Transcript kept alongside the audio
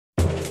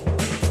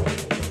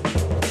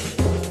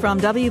From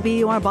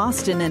WBUR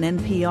Boston and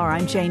NPR,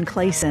 I'm Jane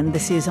Clayson.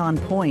 This is On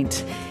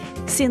Point.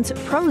 Since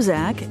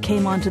Prozac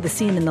came onto the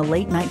scene in the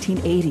late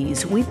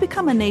 1980s, we've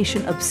become a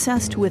nation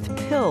obsessed with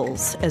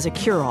pills as a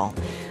cure-all.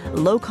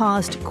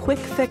 Low-cost,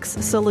 quick-fix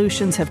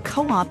solutions have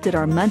co-opted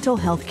our mental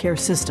health care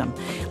system,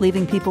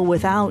 leaving people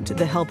without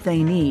the help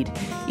they need,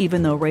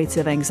 even though rates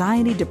of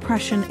anxiety,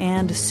 depression,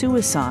 and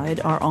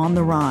suicide are on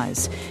the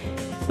rise.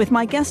 With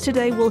my guest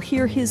today, we'll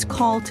hear his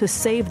call to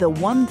save the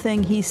one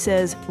thing he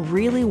says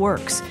really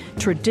works,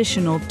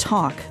 traditional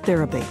talk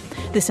therapy.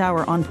 This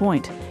hour on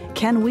Point.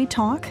 Can we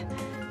talk?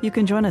 You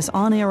can join us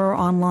on air or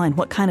online.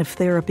 What kind of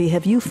therapy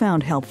have you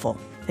found helpful?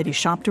 Have you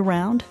shopped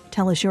around?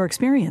 Tell us your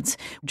experience.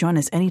 Join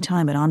us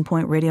anytime at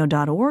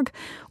onpointradio.org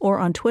or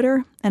on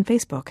Twitter and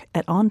Facebook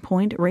at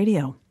OnPoint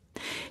Radio.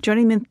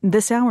 Joining me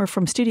this hour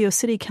from Studio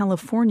City,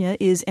 California,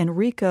 is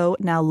Enrico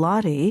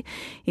Gnaulati.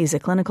 He's a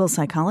clinical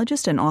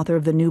psychologist and author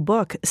of the new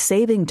book,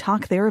 Saving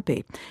Talk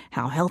Therapy,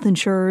 How Health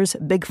Insurers,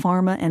 Big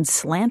Pharma, and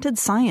Slanted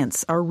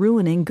Science Are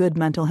Ruining Good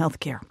Mental Health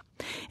Care.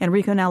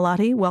 Enrico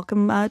Gnaulati,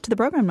 welcome to the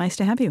program. Nice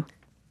to have you.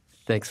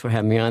 Thanks for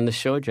having me on the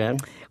show, Jen.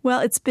 Well,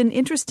 it's been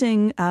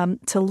interesting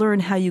to learn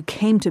how you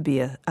came to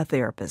be a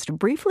therapist.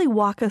 Briefly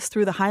walk us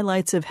through the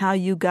highlights of how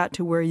you got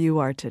to where you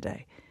are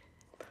today.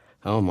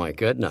 Oh, my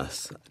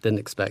goodness. Didn't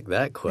expect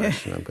that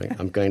question.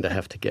 I'm going to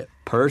have to get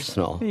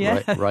personal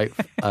right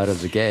out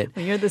of the gate.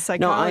 Well, you're the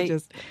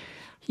psychologist.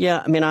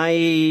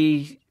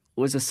 I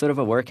was a sort of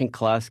a working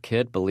class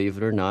kid, believe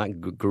it or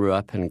not. Grew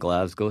up in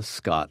Glasgow,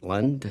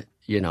 Scotland.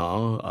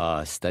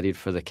 Studied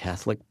for the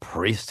Catholic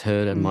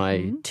priesthood in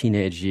my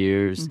teenage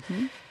years.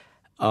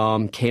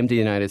 Came to the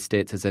United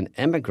States as an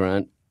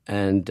immigrant,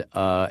 and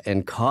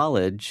in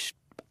college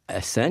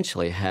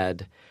essentially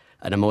had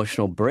an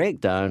emotional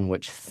breakdown,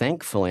 which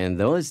thankfully in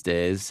those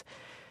days,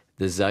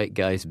 the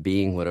zeitgeist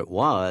being what it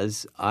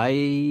was,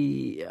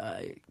 I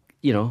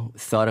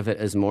thought of it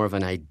as more of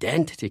an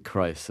identity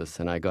crisis,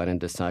 and I got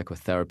into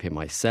psychotherapy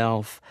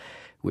myself,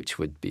 which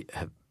would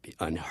have been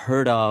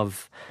unheard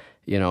of,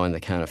 in the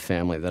kind of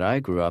family that I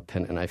grew up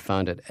in, and I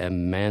found it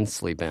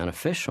immensely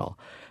beneficial.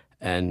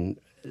 And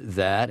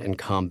that in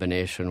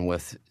combination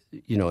with,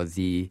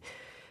 the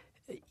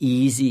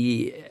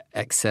easy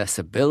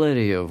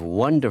accessibility of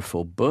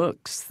wonderful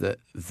books that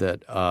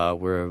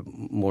were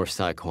more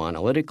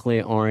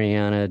psychoanalytically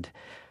oriented,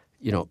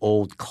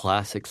 old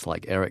classics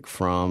like Erich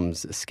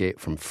Fromm's Escape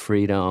from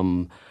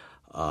Freedom,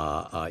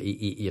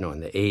 in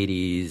the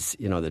 80s,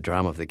 The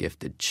Drama of the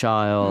Gifted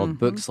Child,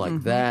 books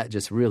like that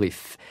just really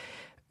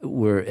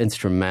were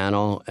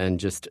instrumental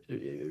and just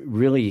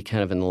really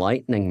kind of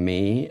enlightening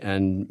me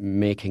and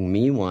making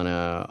me want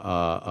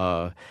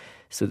to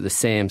so the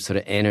same sort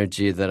of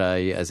energy that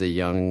I, as a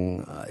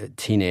young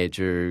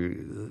teenager,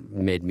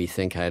 made me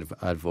think I had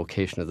a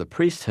vocation of the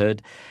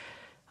priesthood,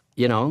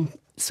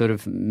 sort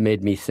of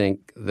made me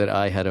think that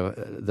I had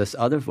this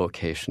other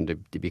vocation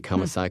to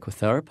become a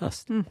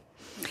psychotherapist.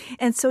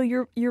 And so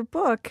your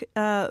book,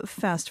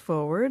 fast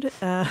forward,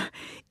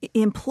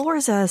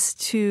 implores us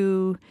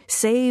to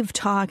save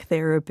talk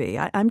therapy.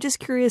 I'm just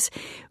curious,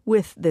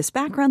 with this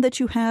background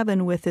that you have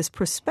and with this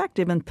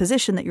perspective and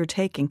position that you're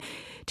taking,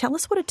 tell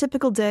us what a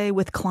typical day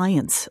with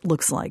clients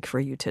looks like for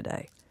you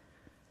today.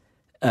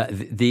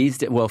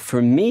 Well,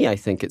 for me, I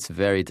think it's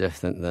very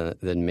different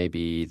than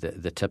maybe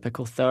the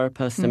typical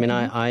therapist. I mean,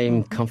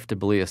 I'm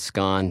comfortably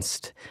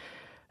ensconced,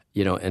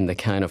 in the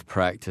kind of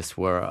practice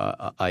where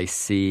I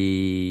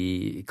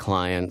see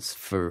clients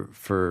for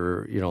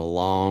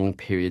long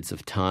periods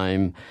of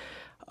time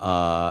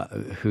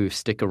who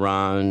stick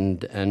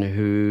around and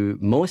who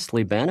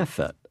mostly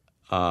benefit.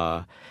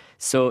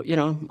 So,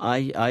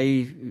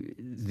 I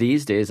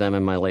these days I'm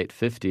in my late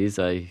 50s.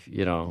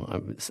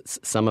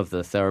 Some of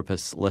the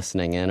therapists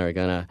listening in are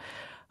gonna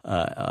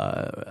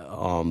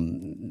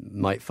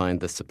might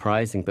find this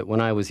surprising, but when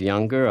I was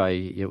younger,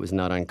 it was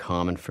not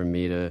uncommon for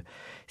me to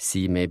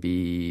see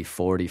maybe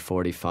 40,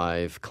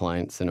 45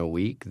 clients in a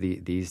week.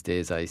 These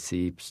days I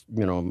see,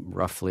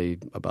 roughly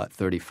about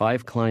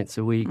 35 clients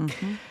a week.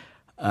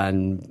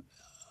 And,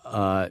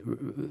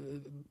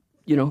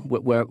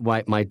 where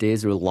my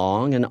days are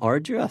long and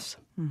arduous.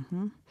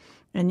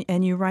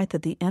 And you write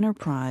that the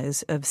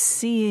enterprise of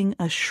seeing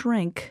a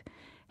shrink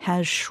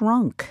has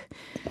shrunk.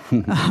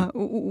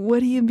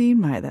 What do you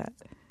mean by that?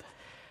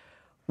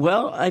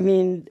 Well, I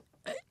mean,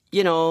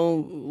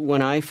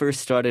 when I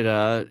first started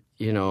out,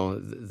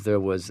 there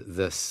was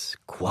this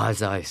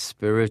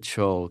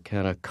quasi-spiritual,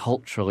 kind of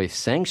culturally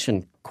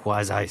sanctioned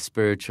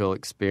quasi-spiritual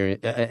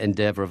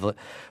endeavor of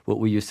what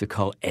we used to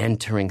call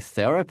entering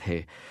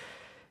therapy.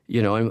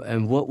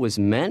 And what was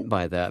meant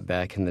by that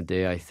back in the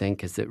day, I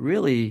think, is that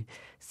really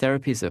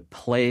therapy is a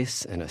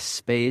place and a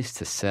space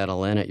to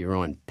settle in at your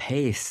own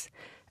pace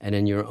and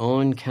in your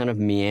own kind of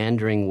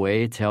meandering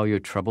way, tell your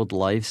troubled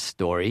life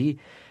story,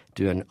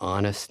 do an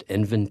honest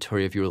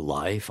inventory of your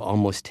life,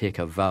 almost take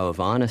a vow of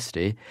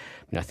honesty.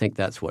 I think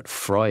that's what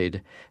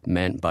Freud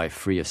meant by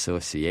free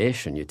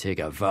association. You take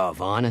a vow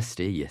of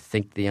honesty, you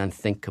think the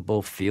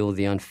unthinkable, feel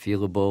the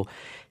unfeelable,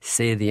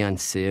 say the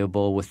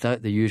unsayable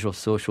without the usual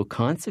social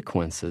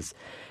consequences.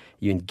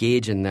 you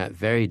engage in that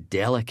very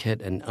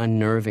delicate and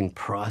unnerving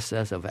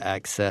process of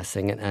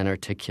accessing and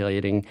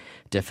articulating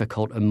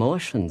difficult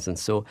emotions. And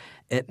so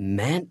it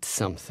meant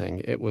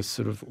something. It was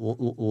sort of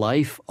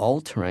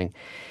life-altering.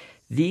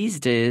 These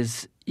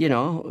days,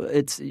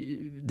 it's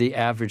the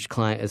average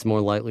client is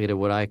more likely to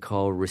what I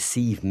call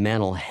receive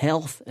mental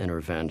health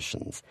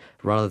interventions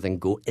rather than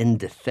go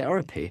into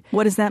therapy.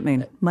 What does that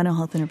mean, mental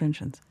health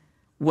interventions?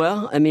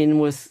 Well, I mean,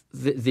 with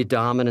the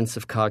dominance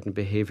of cognitive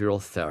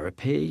behavioral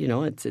therapy,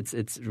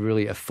 it's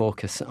really a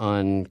focus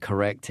on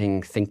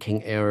correcting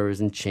thinking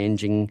errors and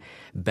changing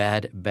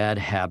bad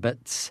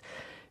habits.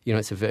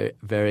 It's a very,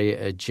 very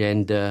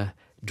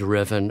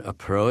agenda-driven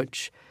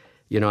approach.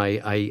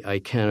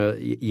 I kind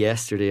of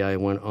yesterday I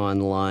went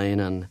online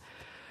and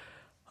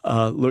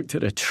looked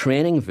at a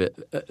training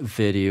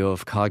video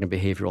of cognitive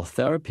behavioral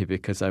therapy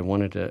because I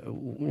wanted to,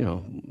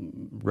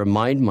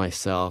 remind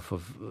myself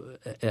of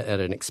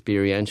at an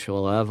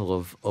experiential level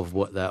of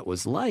what that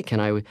was like.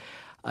 And I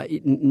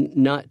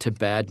not to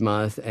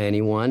badmouth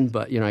anyone,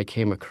 but I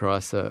came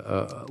across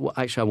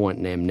actually I won't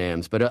name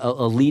names, but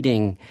a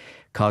leading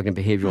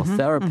cognitive behavioral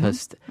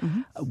therapist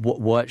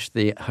watched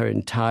her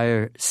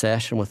entire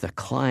session with a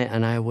client,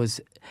 and I was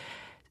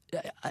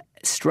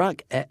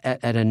struck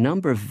at a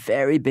number of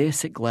very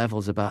basic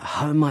levels about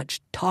how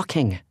much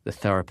talking the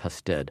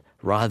therapist did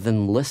rather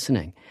than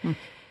listening.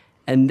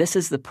 And this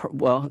is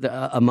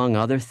among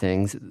other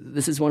things,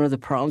 this is one of the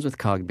problems with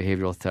cognitive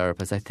behavioral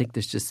therapists. I think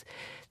there's just,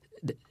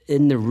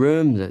 in the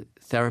room, the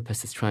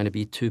therapist is trying to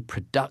be too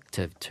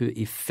productive, too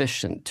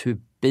efficient, too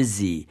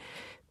busy,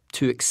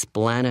 too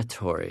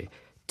explanatory,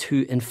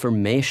 too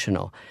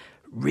informational,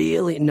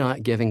 really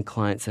not giving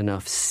clients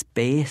enough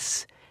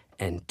space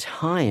and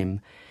time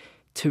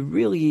to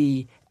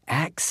really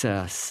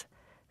access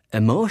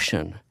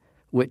emotion,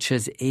 which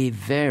is a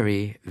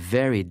very,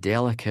 very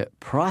delicate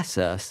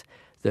process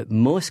that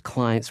most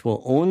clients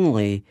will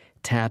only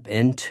tap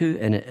into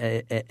and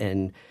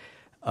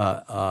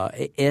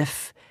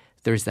if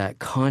there's that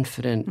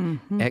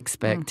confident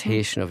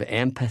expectation of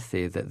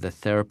empathy that the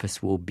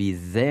therapist will be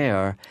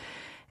there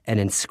and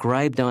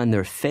inscribed on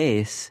their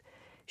face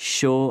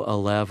show a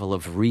level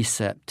of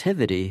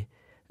receptivity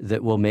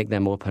that will make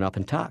them open up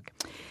and talk.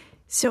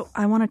 So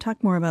I want to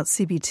talk more about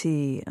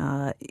CBT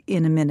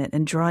in a minute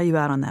and draw you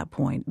out on that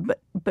point.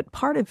 But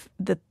part of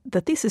the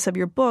thesis of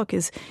your book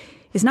is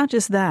not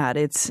just that.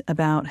 It's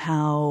about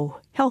how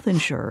health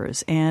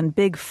insurers and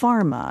big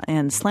pharma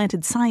and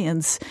slanted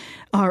science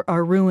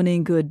are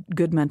ruining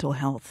good mental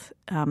health.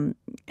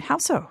 How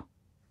so?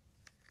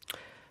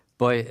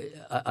 Boy,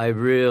 I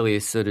really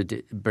sort of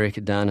break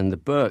it down in the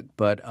book,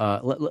 but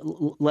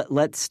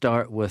let's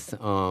start with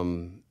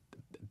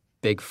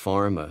big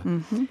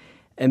pharma.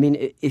 I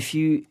mean, if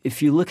you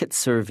look at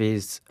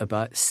surveys,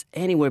 about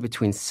anywhere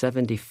between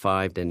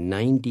 75 to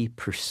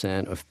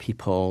 90% of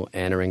people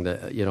entering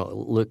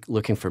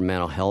looking for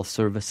mental health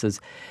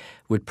services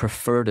would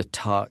prefer to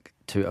talk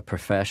to a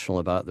professional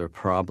about their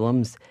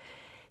problems,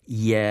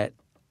 yet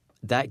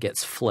that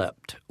gets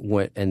flipped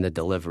in the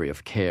delivery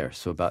of care.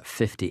 So about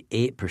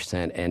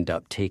 58% end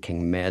up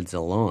taking meds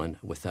alone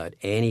without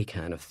any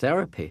kind of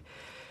therapy.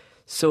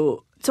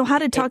 So how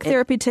did talk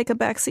therapy take a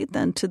backseat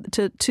then to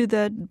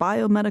the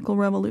biomedical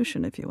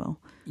revolution, if you will?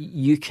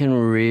 You can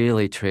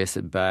really trace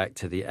it back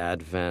to the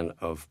advent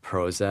of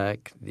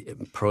Prozac.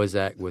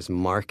 Prozac was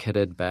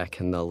marketed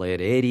back in the late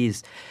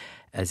 80s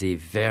as a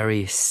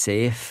very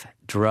safe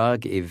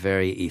drug, a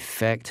very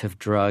effective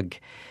drug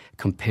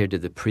compared to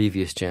the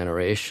previous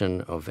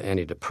generation of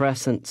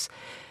antidepressants,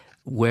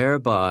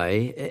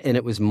 whereby, and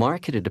it was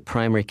marketed to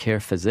primary care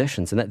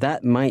physicians, and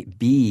that might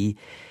be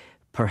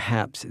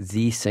perhaps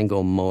the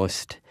single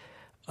most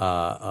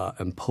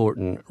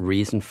important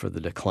reason for the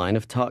decline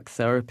of talk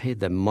therapy,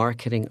 the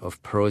marketing of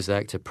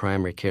Prozac to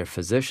primary care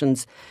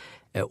physicians.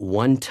 At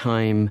one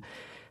time,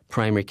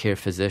 primary care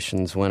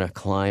physicians, when a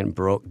client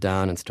broke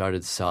down and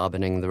started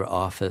sobbing in their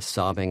office,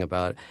 sobbing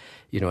about,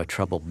 a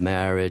troubled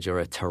marriage or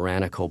a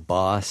tyrannical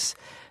boss,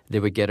 they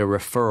would get a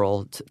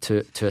referral to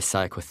a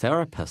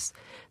psychotherapist.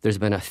 There's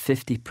been a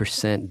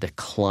 50%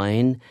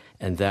 decline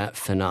in that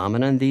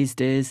phenomenon these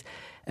days.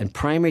 And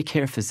primary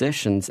care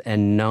physicians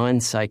and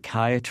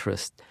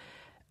non-psychiatrist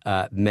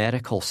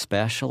medical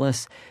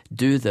specialists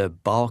do the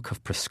bulk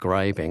of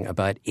prescribing,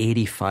 about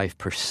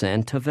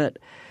 85% of it.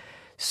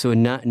 So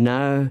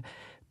now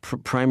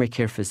primary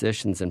care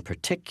physicians in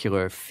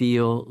particular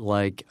feel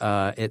like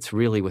it's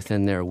really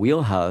within their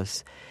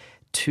wheelhouse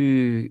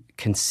to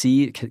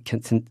conceive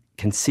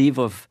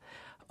of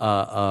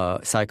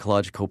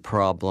psychological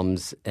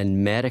problems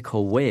in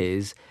medical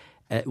ways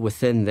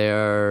within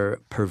their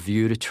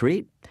purview to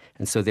treat.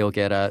 And so they'll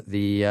get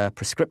the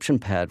prescription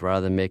pad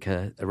rather than make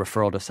a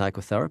referral to a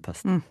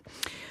psychotherapist.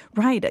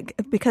 Right,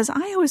 because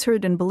I always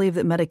heard and believed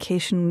that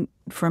medication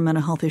for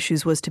mental health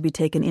issues was to be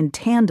taken in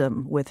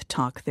tandem with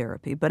talk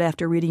therapy. But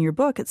after reading your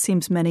book, it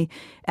seems many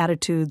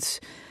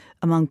attitudes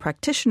among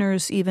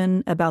practitioners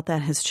even about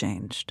that has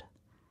changed.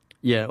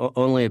 Yeah,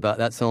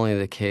 that's only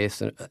the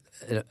case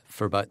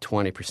for about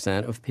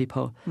 20% of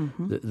people.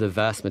 Mm-hmm. The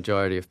vast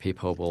majority of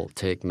people will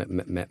take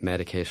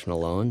medication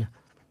alone.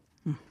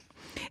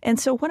 And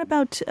so what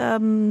about,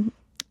 let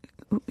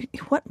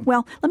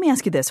me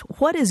ask you this.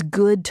 What does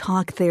good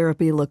talk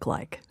therapy look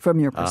like from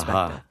your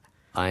perspective?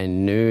 I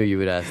knew you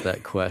would ask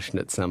that question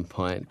at some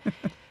point.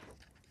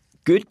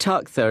 Good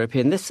talk therapy,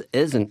 and this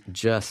isn't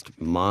just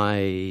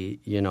my,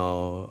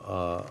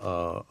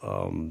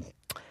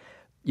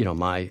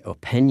 my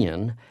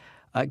opinion.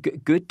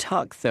 Good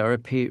talk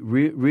therapy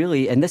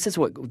really, and this is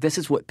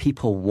what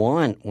people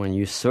want when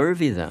you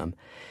survey them.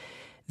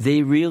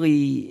 They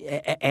really,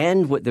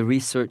 and what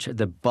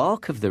the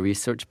bulk of the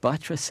research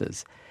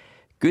buttresses.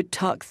 Good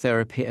talk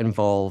therapy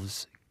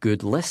involves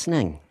good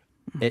listening.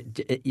 At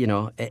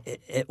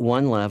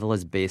one level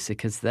as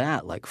basic as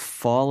that, like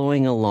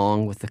following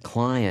along with the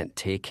client,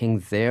 taking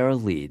their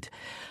lead,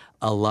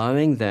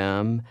 allowing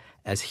them,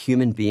 as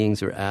human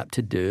beings are apt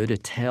to do, to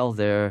tell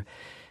their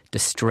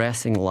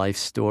distressing life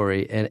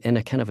story in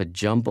a kind of a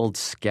jumbled,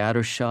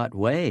 scattershot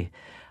way.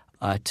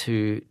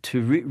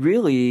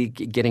 Really,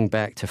 getting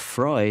back to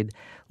Freud,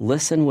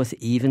 listen with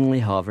evenly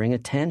hovering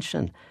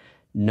attention,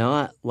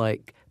 not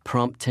like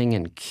prompting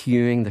and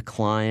cueing the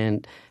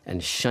client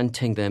and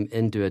shunting them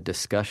into a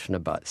discussion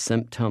about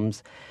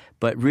symptoms,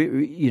 but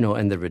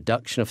and the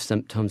reduction of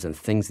symptoms and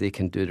things they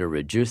can do to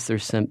reduce their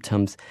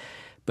symptoms,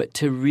 but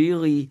to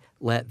really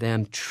let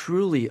them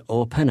truly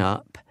open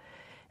up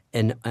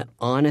in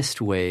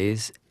honest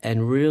ways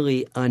and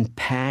really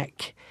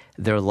unpack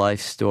their life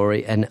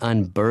story and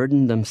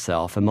unburden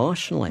themselves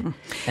emotionally.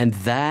 And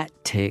that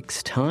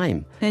takes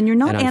time. And you're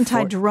not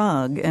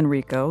anti-drug,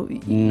 Enrico.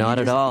 Not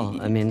at all.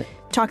 I mean,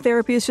 talk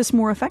therapy is just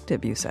more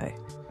effective, you say.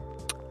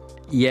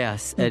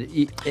 Yes,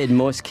 in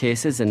most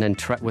cases, and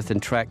with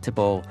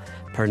intractable,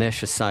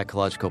 pernicious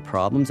psychological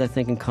problems, I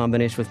think in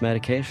combination with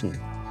medication.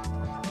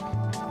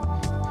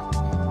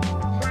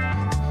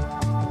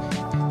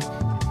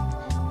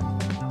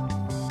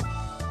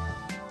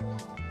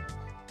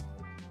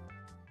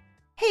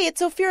 Hey,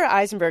 it's Ophira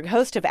Eisenberg,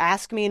 host of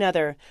Ask Me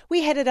Another.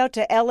 We headed out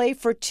to L.A.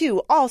 for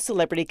 2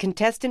 all-celebrity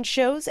contestant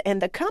shows, and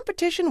the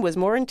competition was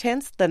more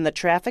intense than the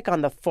traffic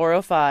on the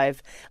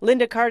 405.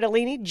 Linda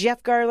Cardellini,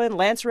 Jeff Garlin,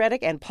 Lance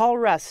Reddick, and Paul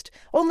Rust.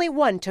 Only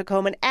one took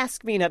home an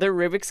Ask Me Another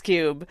Rubik's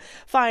Cube.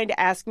 Find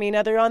Ask Me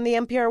Another on the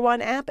NPR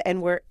One app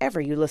and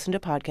wherever you listen to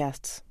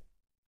podcasts.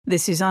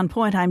 This is On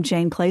Point. I'm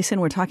Jane Clayson.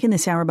 We're talking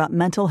this hour about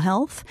mental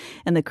health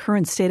and the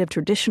current state of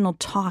traditional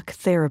talk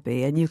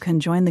therapy, and you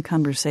can join the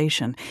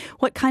conversation.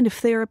 What kind of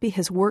therapy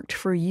has worked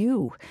for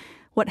you?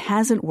 What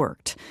hasn't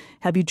worked?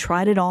 Have you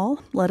tried it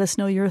all? Let us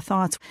know your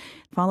thoughts.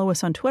 Follow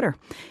us on Twitter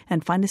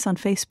and find us on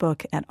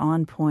Facebook at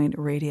On Point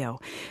Radio.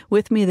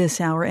 With me this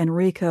hour,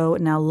 Enrico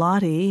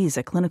Gnaulati. He's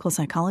a clinical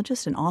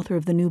psychologist and author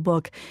of the new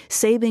book,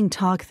 Saving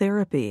Talk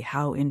Therapy,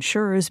 How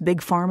Insurers,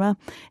 Big Pharma,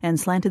 and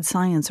Slanted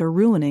Science Are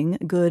Ruining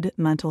Good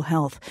Mental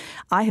Health.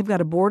 I have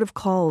got a board of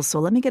calls, so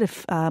let me get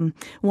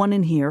one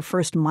in here.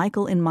 First,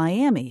 Michael in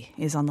Miami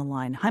is on the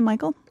line. Hi,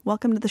 Michael.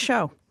 Welcome to the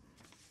show.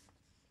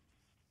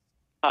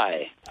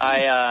 Hi.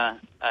 I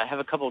have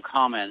a couple of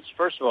comments.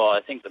 First of all,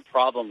 I think the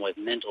problem with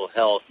mental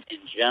health in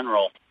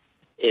general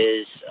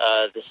is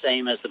the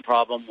same as the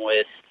problem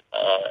with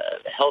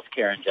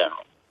healthcare in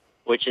general,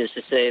 which is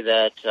to say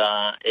that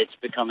it's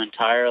become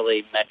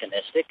entirely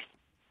mechanistic,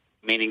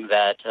 meaning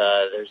that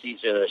there's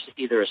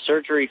either a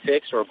surgery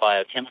fix or a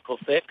biochemical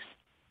fix,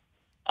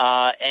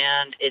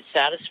 and it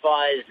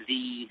satisfies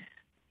the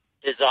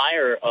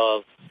desire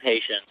of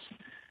patients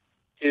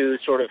to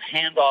sort of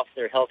hand off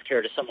their health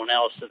care to someone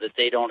else so that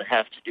they don't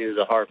have to do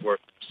the hard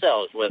work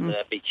themselves, whether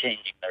that be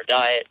changing their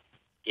diet,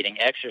 getting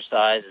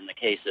exercise in the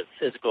case of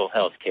physical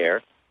health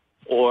care,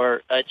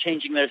 or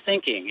changing their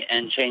thinking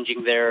and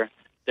changing their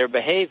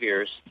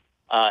behaviors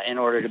in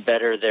order to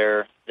better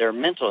their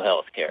mental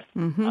health care.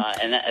 Mm-hmm.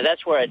 And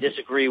that's where I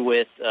disagree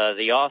with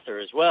the author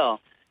as well,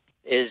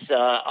 is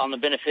on the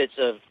benefits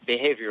of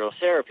behavioral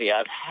therapy.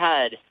 I've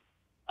had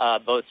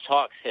both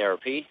talk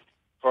therapy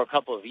for a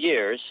couple of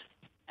years,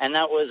 and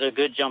that was a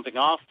good jumping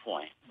off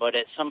point. But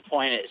at some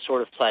point, it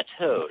sort of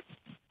plateaued.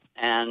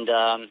 And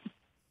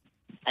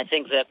I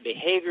think that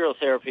behavioral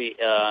therapy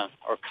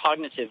or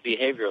cognitive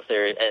behavioral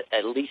therapy,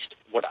 at least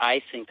what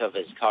I think of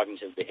as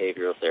cognitive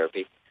behavioral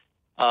therapy,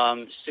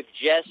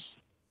 suggests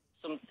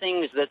some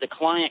things that the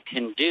client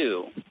can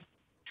do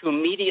to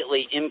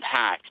immediately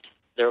impact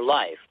their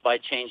life by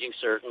changing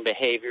certain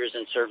behaviors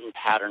and certain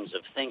patterns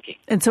of thinking.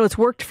 And so it's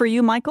worked for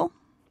you, Michael?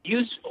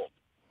 Useful.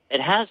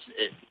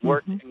 It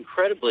worked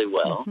incredibly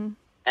well, and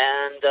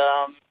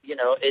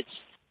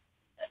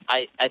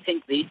I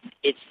think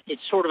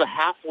it's sort of a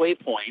halfway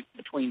point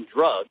between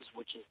drugs,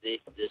 which is the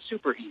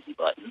super easy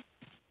button,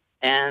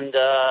 and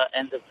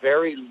the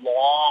very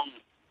long,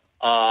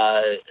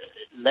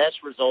 less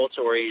results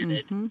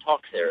oriented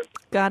talk therapy.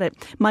 Got it,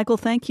 Michael.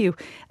 Thank you.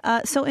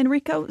 So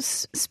Enrico,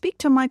 speak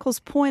to Michael's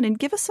point and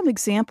give us some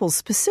examples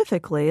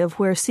specifically of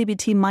where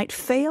CBT might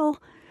fail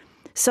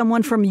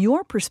someone from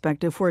your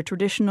perspective, where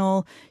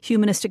traditional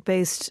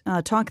humanistic-based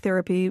talk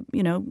therapy,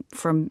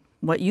 from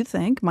what you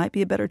think might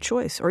be a better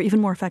choice or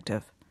even more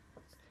effective?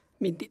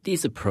 I mean,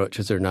 these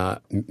approaches are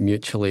not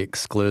mutually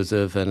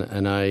exclusive,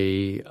 and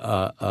I,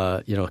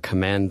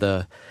 commend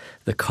the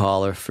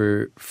caller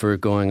for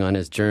going on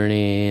his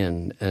journey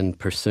and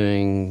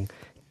pursuing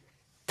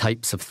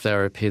types of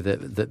therapy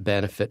that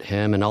benefit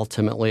him. And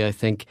ultimately, I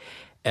think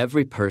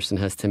every person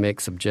has to make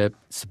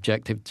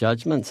subjective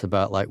judgments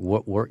about like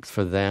what works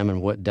for them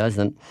and what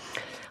doesn't.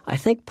 I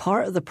think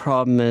part of the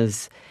problem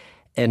is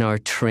in our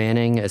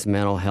training as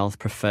mental health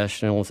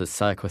professionals, as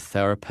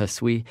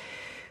psychotherapists,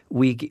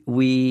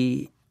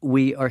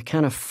 we are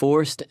kind of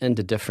forced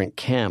into different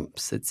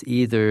camps. It's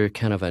either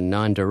kind of a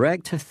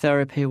non-directive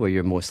therapy where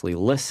you're mostly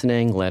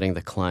listening, letting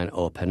the client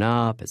open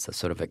up. It's a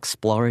sort of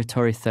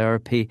exploratory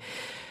therapy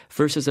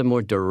versus a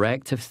more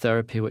directive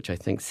therapy, which I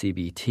think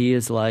CBT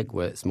is like,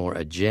 where it's more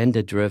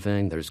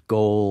agenda-driven. There's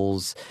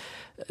goals,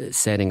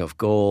 setting of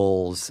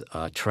goals,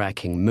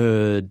 tracking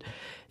mood,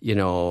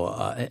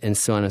 and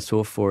so on and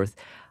so forth.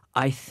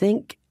 I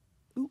think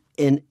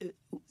in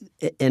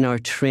our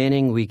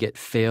training, we get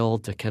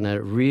failed to kind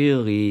of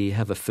really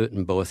have a foot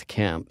in both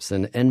camps.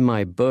 And in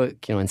my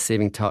book, in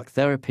Saving Talk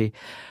Therapy,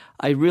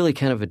 I really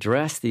kind of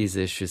address these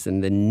issues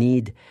and the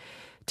need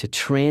to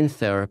train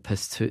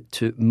therapists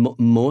to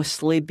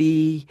mostly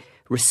be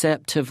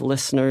receptive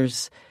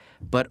listeners,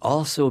 but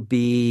also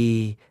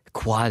be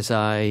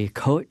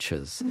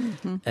quasi-coaches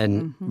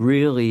and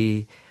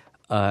really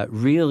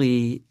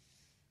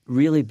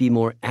be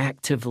more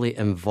actively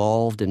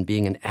involved in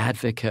being an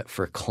advocate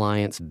for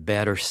clients'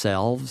 better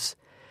selves.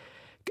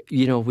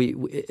 We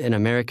in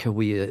America,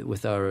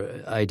 with our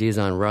ideas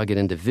on rugged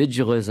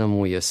individualism,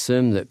 we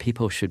assume that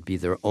people should be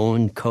their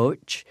own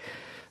coach,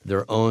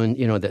 their own,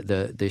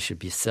 that they should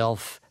be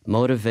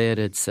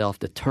self-motivated,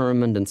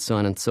 self-determined, and so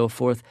on and so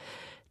forth.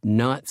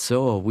 Not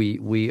so.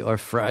 We are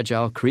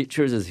fragile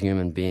creatures as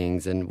human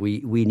beings, and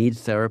we need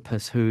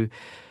therapists who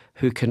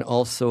can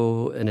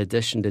also, in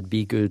addition to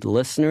be good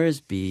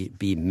listeners, be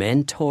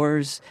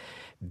mentors,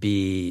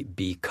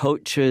 be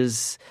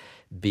coaches,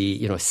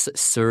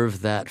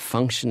 serve that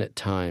function at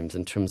times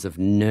in terms of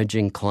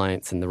nudging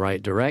clients in the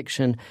right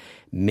direction,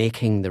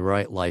 making the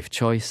right life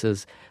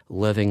choices,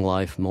 living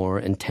life more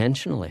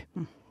intentionally.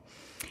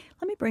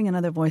 Let me bring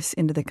another voice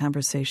into the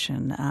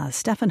conversation.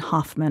 Stefan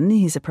Hoffman,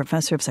 he's a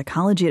professor of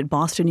psychology at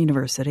Boston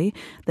University,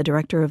 the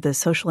director of the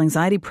social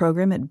anxiety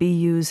program at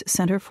BU's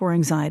Center for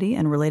Anxiety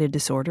and Related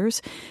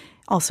Disorders,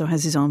 also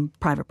has his own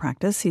private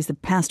practice. He's the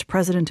past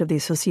president of the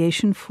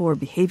Association for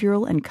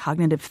Behavioral and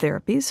Cognitive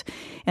Therapies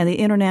and the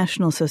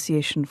International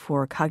Association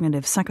for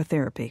Cognitive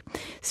Psychotherapy.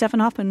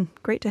 Stefan Hoffman,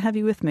 great to have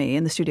you with me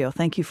in the studio.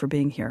 Thank you for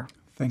being here.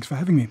 Thanks for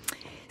having me.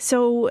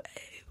 So,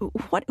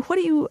 what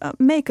do you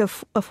make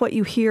of what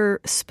you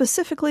hear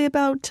specifically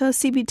about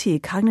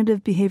CBT,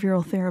 cognitive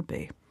behavioral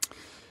therapy?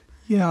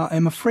 Yeah,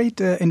 I'm afraid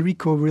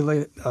Enrico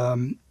really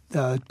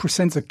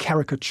presents a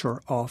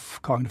caricature of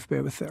cognitive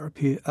behavioral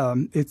therapy.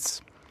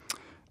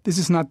 This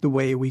is not the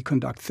way we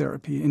conduct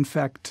therapy. In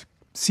fact,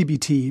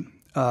 CBT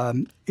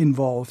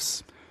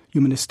involves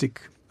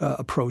humanistic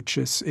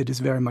approaches. It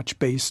is very much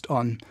based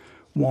on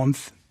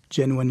warmth,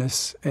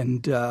 genuineness,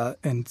 and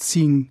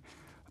seeing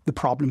the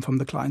problem from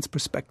the client's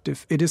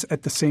perspective. It is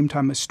at the same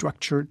time a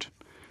structured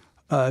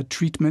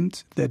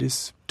treatment that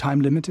is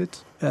time-limited,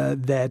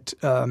 that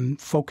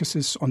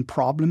focuses on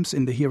problems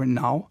in the here and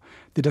now,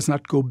 that does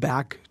not go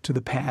back to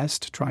the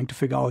past, trying to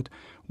figure out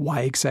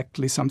why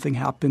exactly something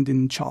happened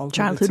in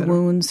childhood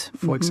wounds,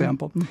 for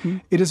example.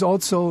 It is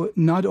also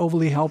not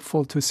overly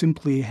helpful to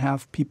simply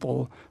have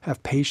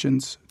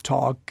patients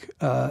talk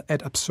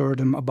ad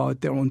absurdum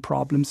about their own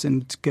problems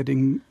and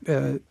getting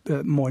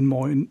more and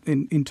more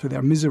into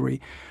their misery.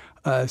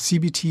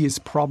 CBT is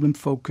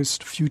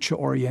problem-focused,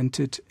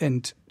 future-oriented,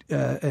 and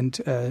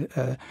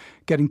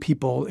getting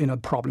people in a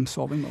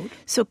problem-solving mode.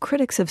 So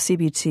critics of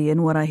CBT,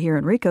 and what I hear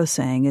Enrico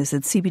saying, is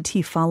that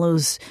CBT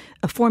follows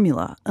a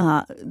formula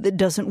that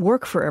doesn't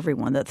work for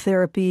everyone, that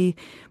therapy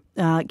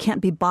can't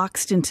be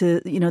boxed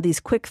into, these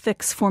quick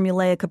fix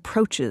formulaic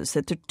approaches,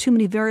 that there are too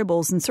many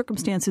variables and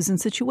circumstances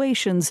and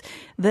situations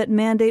that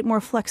mandate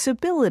more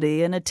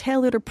flexibility and a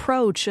tailored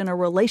approach and a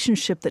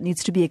relationship that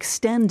needs to be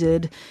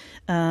extended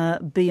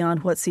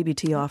beyond what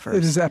CBT offers.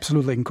 It is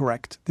absolutely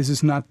incorrect. This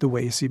is not the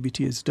way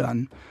CBT is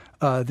done.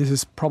 This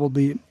is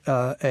probably,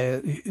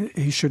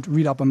 he should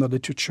read up on the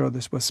literature.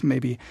 This was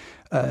maybe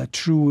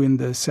true in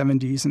the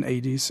 70s and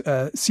 80s.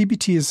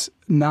 CBT is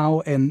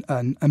now an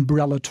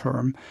umbrella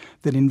term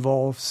that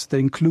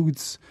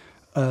includes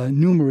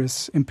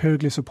numerous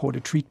empirically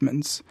supported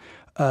treatments.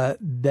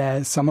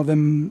 That some of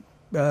them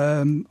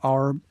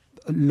are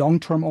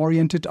long-term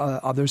oriented,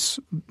 others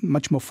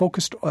much more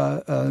focused,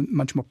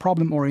 much more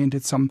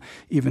problem-oriented, some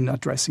even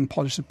addressing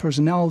polycystic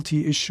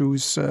personality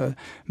issues,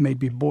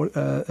 maybe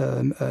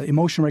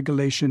emotion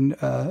regulation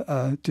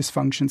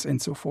dysfunctions, and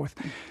so forth.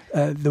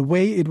 The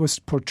way it was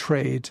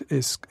portrayed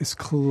is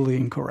clearly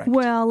incorrect.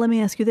 Well, let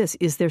me ask you this.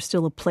 Is there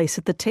still a place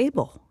at the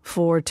table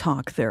for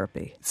talk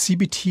therapy?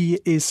 CBT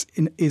is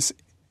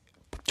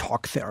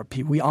talk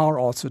therapy. We are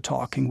also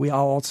talking. We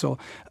are also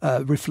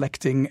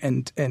reflecting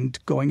and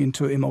going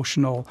into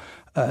emotional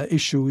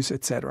issues,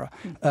 etc.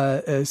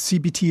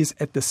 CBT is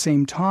at the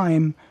same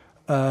time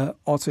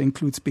also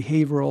includes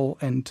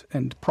behavioral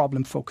and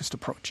problem-focused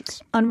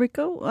approaches.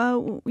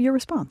 Enrico, your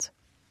response?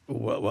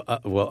 Well,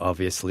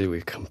 obviously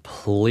we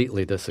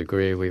completely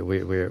disagree.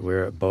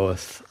 We're at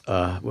both.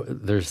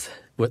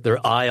 There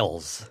are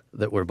aisles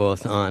that we're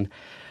both on.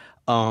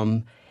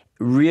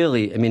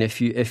 Really, I mean,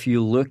 if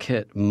you look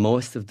at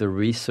most of the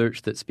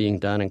research that's being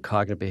done in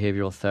cognitive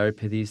behavioral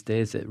therapy these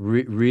days, it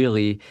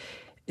really.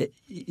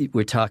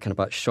 We're talking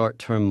about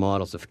short-term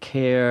models of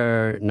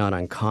care. Not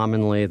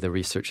uncommonly, the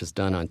research is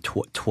done on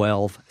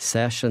 12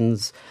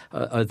 sessions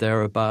or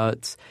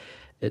thereabouts.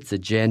 It's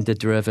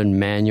agenda-driven,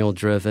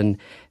 manual-driven.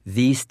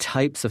 These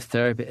types of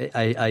therapy,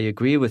 I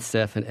agree with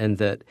Stefan in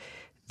that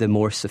the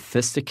more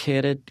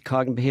sophisticated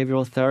cognitive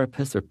behavioral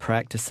therapists are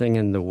practicing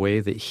in the way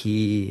that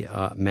he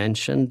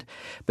mentioned.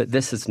 But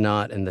this is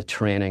not in the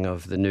training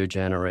of the new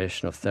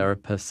generation of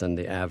therapists and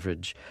the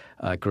average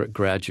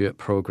graduate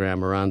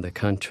program around the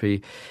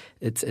country.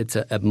 It's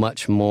a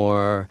much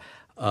more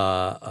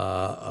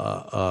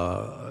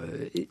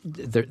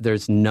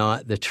there's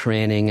not the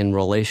training and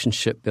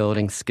relationship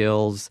building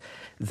skills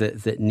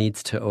that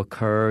needs to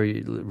occur.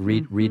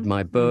 Read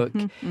my book.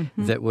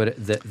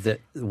 That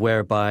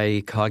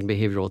whereby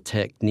cognitive behavioral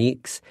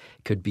techniques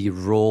could be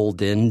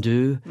rolled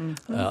into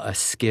a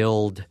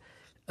skilled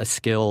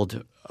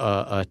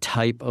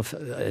type of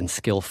and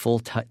skillful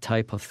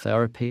type of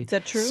therapy. Is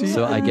that true?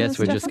 So I guess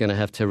we're just going to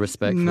have to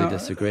respectfully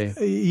disagree.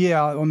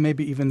 Yeah, or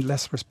maybe even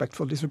less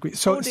respectful disagree.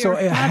 Not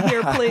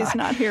here, please,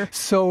 not here.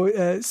 So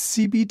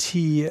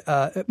CBT,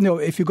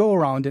 if you go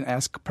around and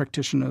ask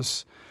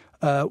practitioners,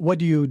 what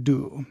do you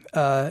do?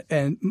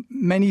 And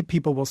many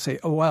people will say,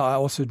 oh, well, I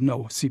also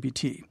know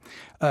CBT,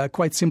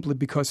 quite simply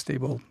because they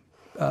will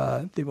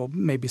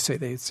maybe say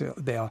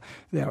they are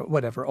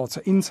whatever, also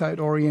insight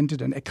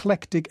oriented and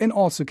eclectic, and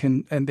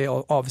they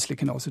obviously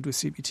can also do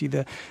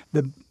CBT.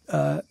 The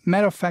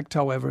matter of fact,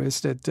 however,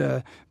 is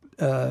that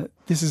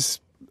this is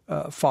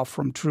far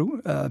from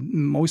true.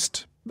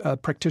 Most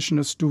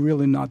practitioners do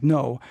really not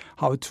know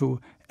how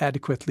to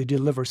adequately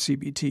deliver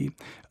CBT,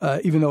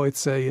 even though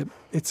it's a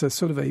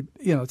sort of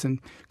it's a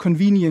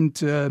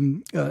convenient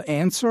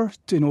answer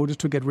in order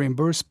to get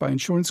reimbursed by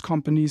insurance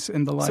companies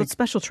and the like. So it's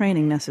special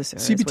training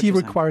necessary. CBT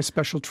requires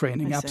special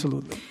training,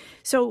 absolutely.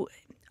 So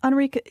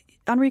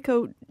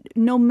Enrico,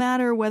 no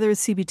matter whether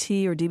it's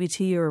CBT or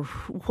DBT or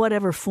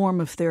whatever form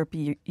of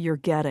therapy you're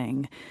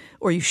getting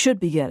or you should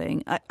be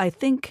getting, I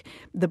think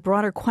the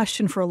broader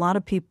question for a lot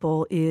of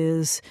people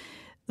is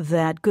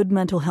that good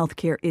mental health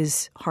care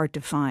is hard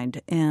to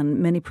find, and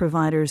many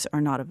providers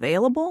are not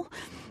available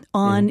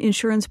on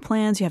insurance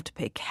plans. You have to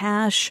pay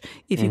cash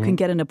if you can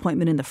get an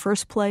appointment in the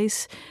first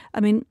place.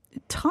 I mean,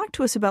 talk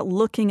to us about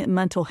looking at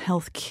mental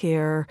health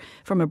care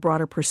from a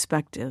broader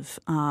perspective.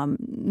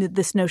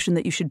 This notion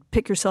that you should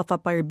pick yourself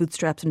up by your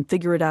bootstraps and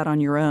figure it out on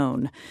your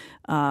own,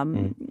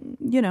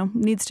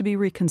 needs to be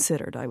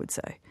reconsidered, I would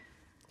say.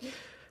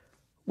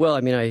 Well, I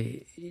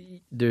mean,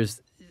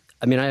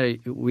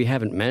 we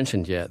haven't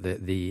mentioned yet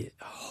the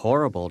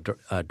horrible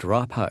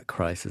dropout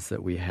crisis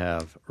that we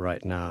have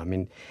right now. I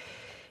mean,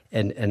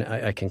 and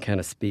I can kind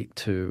of speak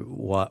to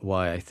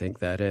why I think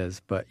that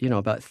is. But,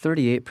 about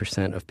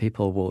 38% of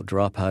people will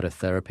drop out of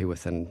therapy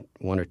within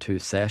 1 or 2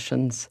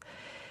 sessions.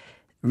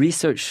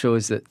 Research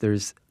shows that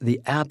there's the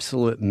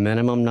absolute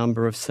minimum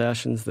number of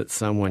sessions that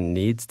someone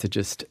needs to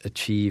just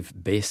achieve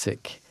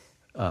basic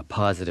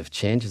positive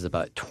change is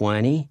about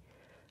 20.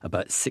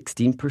 About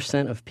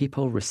 16% of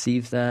people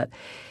receive that.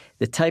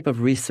 The type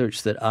of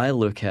research that I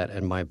look at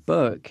in my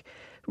book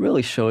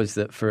really shows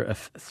that for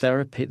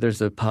therapy,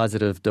 there's a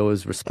positive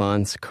dose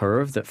response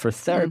curve, that for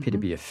therapy to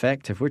be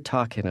effective, we're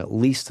talking at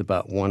least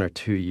about 1 or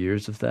 2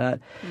 years of that,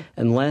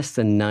 and less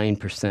than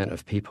 9%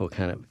 of people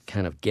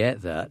kind of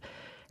get that.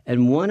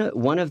 And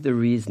one of the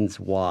reasons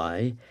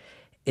why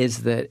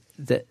is that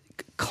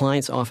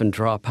clients often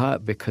drop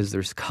out because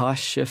there's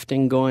cost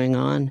shifting going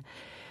on.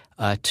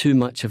 Too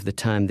much of the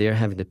time they're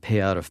having to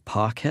pay out of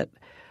pocket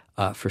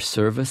for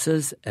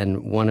services,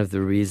 and one of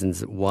the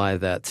reasons why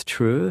that's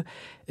true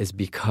is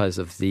because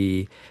of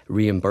the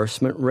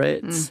reimbursement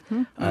rates.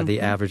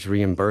 The average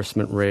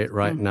reimbursement rate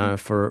right now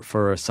for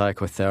a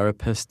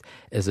psychotherapist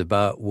is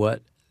about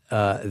what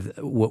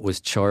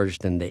was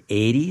charged in the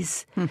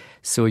 80s.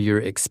 So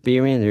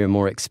your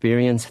more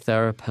experienced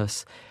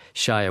therapists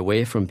shy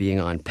away from being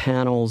on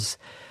panels.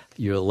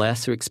 Your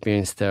lesser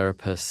experienced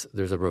therapists,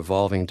 there's a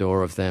revolving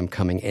door of them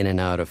coming in and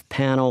out of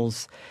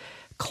panels.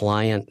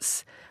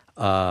 Clients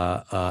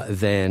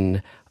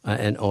then,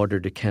 in order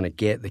to kind of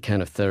get the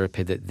kind of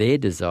therapy that they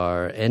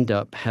desire, end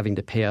up having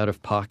to pay out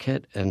of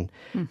pocket, and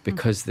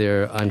because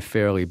they're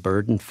unfairly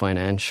burdened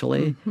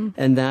financially.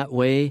 And that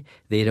way,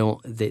 they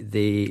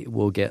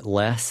will get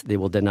less. They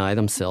will deny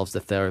themselves the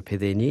therapy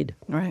they need.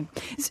 Right.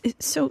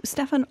 So,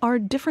 Stefan, are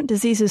different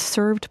diseases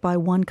served by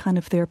one kind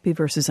of therapy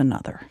versus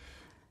another?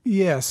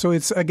 Yeah, so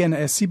it's, again,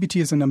 CBT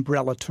is an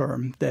umbrella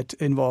term that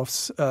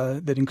includes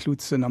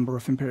a number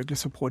of empirically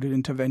supported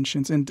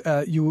interventions. And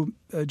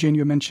Jane,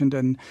 you mentioned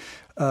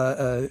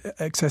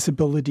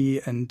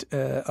accessibility and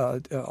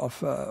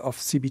of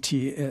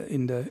CBT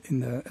in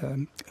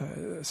the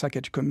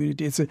psychiatric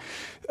community.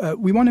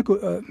 We want to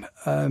go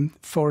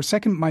for a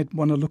second. Might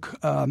want to look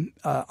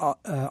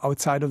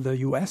outside of the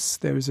U.S.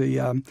 There's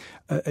a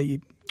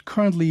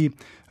currently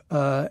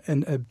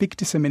a big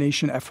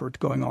dissemination effort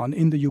going on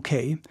in the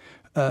UK.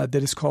 That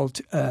is called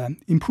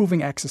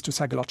Improving Access to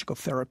Psychological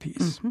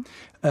Therapies.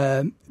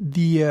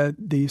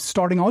 The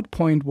starting out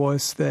point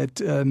was that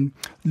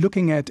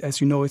looking at, as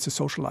you know, it's a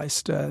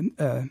socialized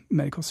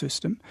medical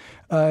system,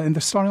 and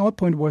the starting out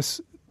point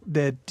was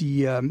that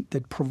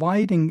that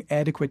providing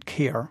adequate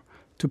care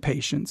to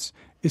patients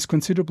is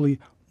considerably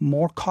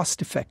more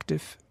cost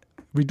effective,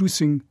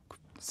 reducing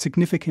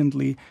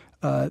significantly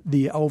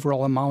the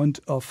overall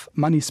amount of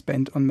money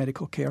spent on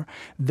medical care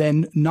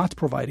than not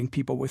providing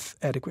people with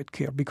adequate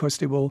care, because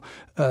they will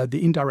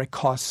the indirect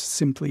costs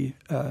simply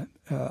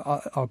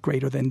are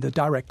greater than the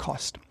direct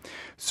cost.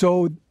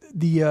 So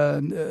the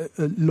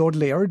Lord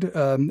Laird,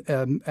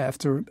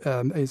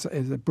 is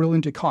a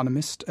brilliant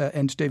economist,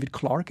 and David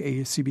Clark,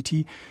 a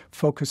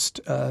CBT-focused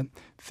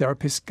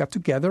therapist, got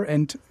together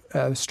and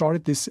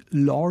started this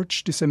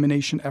large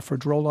dissemination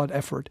effort, rollout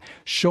effort,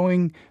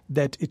 showing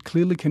that it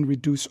clearly can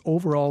reduce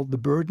overall the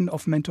burden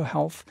of mental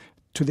health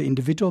to the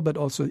individual, but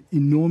also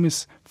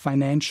enormous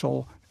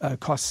financial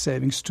cost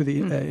savings to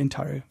the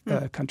entire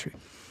country.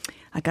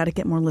 I got to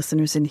get more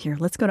listeners in here.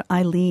 Let's go to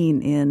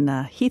Eileen in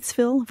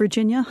Heathsville,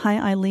 Virginia. Hi,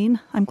 Eileen.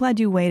 I'm glad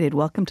you waited.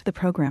 Welcome to the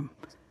program.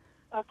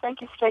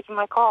 Thank you for taking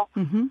my call.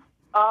 Mm-hmm.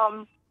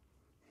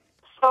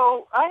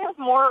 So I have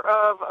more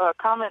of a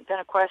comment than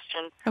a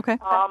question. Okay.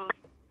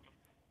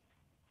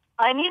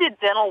 I needed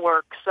dental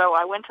work, so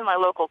I went to my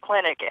local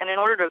clinic, and in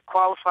order to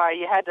qualify,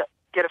 you had to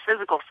get a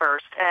physical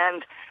first.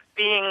 And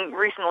being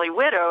recently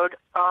widowed,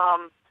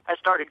 I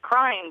started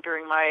crying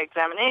during my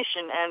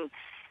examination, and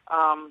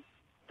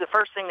the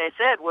first thing they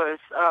said was,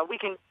 we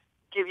can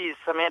give you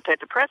some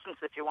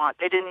antidepressants if you want.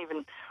 They didn't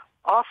even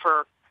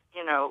offer,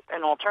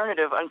 an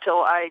alternative until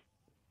I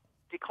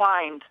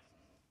declined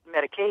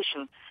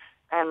medication.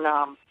 And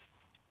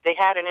they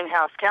had an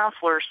in-house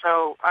counselor,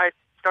 so I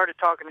started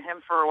talking to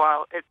him for a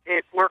while.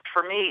 It worked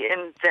for me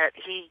in that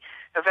he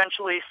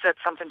eventually said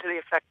something to the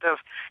effect of,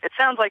 it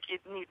sounds like you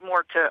need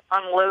more to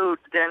unload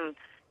than,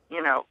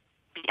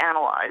 be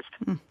analyzed.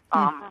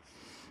 Mm-hmm.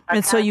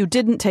 And so you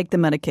didn't take the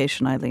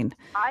medication, Eileen?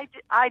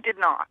 I did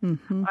not.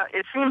 Mm-hmm.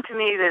 It seemed to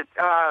me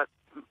that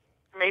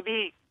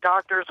maybe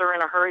doctors are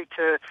in a hurry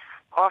to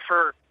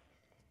offer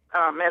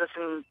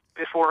medicine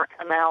before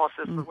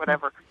analysis or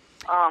whatever.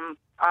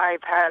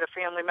 I've had a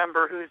family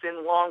member who's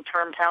in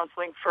long-term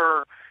counseling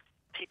for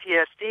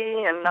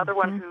PTSD, and another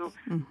one who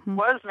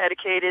was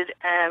medicated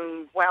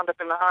and wound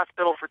up in the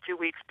hospital for 2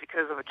 weeks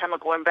because of a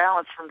chemical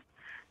imbalance from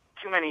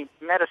too many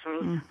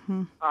medicines.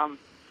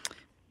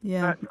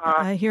 Yeah,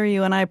 I hear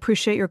you, and I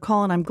appreciate your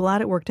call, and I'm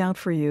glad it worked out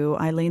for you,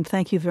 Eileen.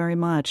 Thank you very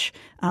much.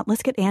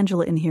 Let's get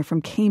Angela in here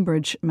from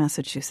Cambridge,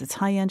 Massachusetts.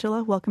 Hi,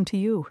 Angela. Welcome to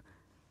you.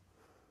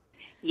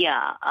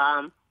 Yeah,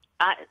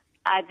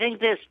 I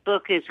think this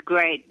book is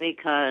great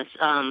because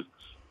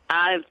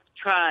I've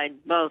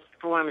tried both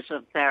forms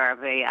of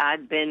therapy.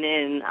 I've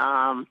been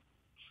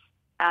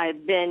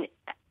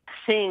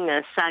seeing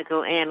a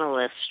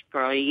psychoanalyst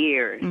for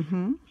years,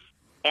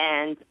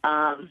 and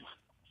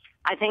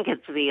I think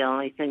it's the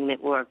only thing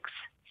that works.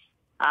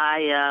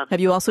 Have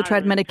you also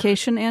tried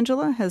medication,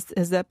 Angela? Has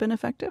that been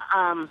effective?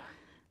 I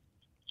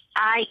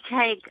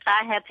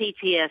have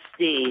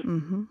PTSD,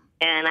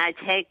 and I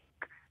take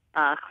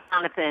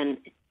Klonopin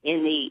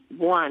in the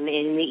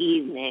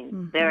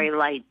evening, very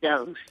light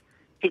dose,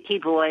 to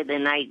keep away the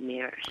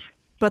nightmares.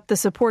 But the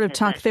supportive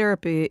talk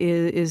therapy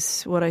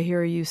is what I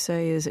hear you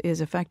say is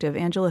effective.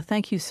 Angela,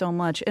 thank you so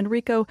much.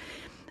 Enrico,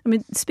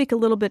 speak a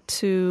little bit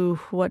to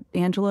what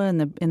Angela and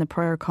the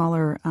prior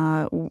caller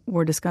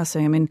were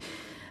discussing. A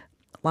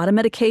lot of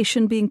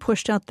medication being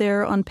pushed out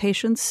there on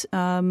patients.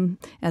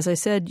 As I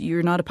said,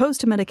 you're not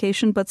opposed to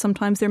medication, but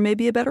sometimes there may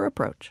be a better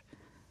approach.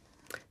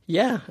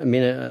 Yeah,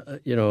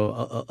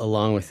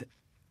 along with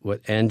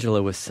what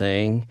Angela was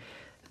saying,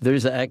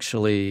 there's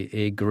actually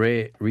a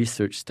great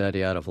research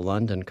study out of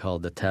London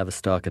called the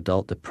Tavistock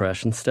Adult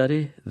Depression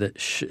Study that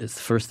is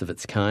first of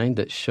its kind,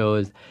 that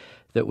shows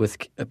that with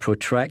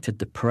protracted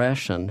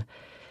depression,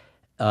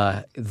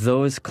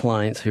 those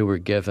clients who were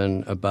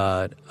given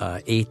about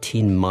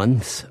 18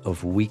 months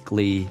of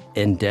weekly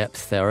in-depth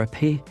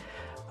therapy,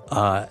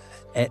 at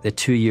the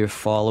 2-year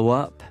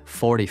follow-up,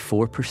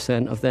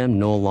 44% of them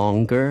no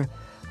longer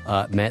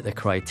met the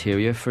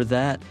criteria for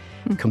that,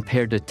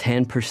 compared to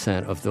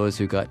 10% of those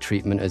who got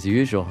treatment as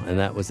usual, and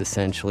that was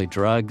essentially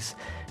drugs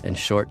and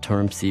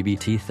short-term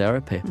CBT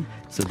therapy.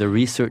 So the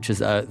research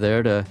is out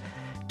there to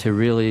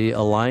really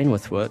align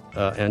with what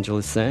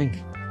Angela's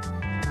saying.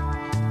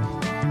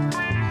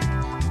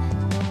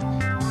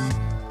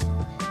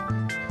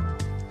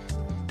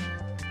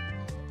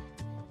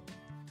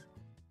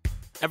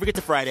 Ever ever get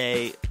to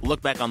Friday,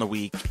 look back on the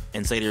week,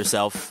 and say to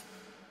yourself,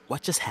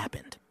 what just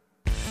happened?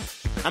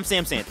 I'm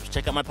Sam Sanders.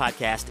 Check out my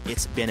podcast,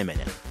 It's Been a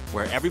Minute,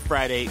 where every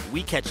Friday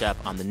we catch up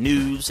on the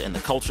news and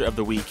the culture of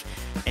the week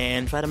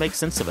and try to make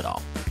sense of it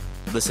all.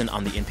 Listen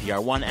on the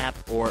NPR One app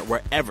or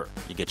wherever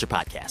you get your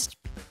podcast.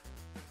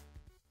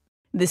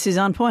 This is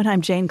On Point. I'm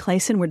Jane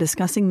Clayson. We're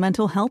discussing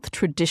mental health,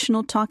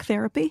 traditional talk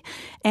therapy,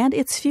 and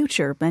its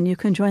future. And you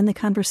can join the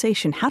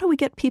conversation. How do we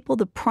get people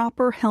the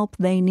proper help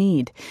they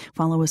need?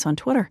 Follow us on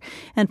Twitter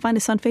and find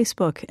us on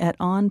Facebook at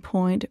On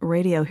Point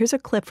Radio. Here's a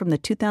clip from the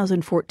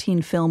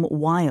 2014 film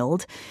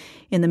Wild.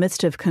 In the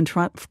midst of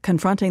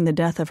confronting the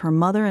death of her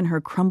mother and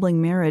her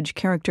crumbling marriage,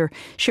 character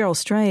Cheryl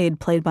Strayed,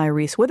 played by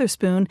Reese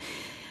Witherspoon,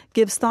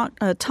 gives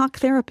talk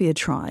therapy a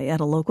try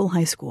at a local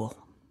high school.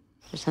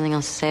 There's something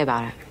else to say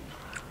about it.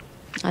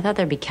 I thought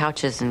there'd be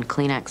couches and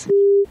Kleenex.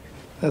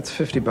 That's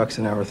 $50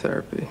 an hour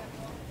therapy.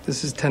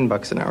 This is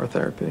 $10 an hour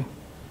therapy.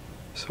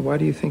 So why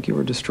do you think you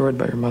were destroyed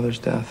by your mother's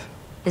death?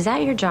 Is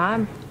that your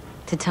job?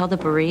 To tell the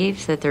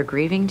bereaved that they're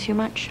grieving too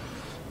much?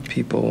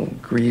 People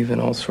grieve in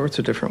all sorts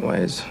of different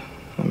ways.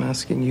 I'm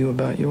asking you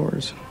about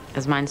yours.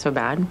 Is mine so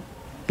bad?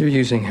 You're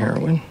using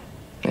heroin,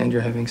 and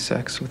you're having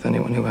sex with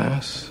anyone who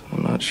asks.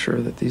 I'm not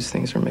sure that these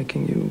things are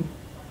making you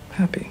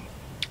happy.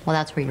 Well,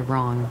 that's where you're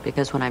wrong,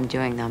 because when I'm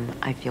doing them,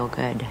 I feel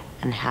good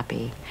and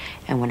happy.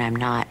 And when I'm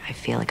not, I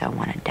feel like I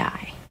want to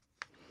die.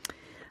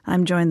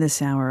 I'm joined this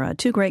hour.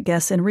 Two great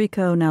guests,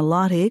 Enrico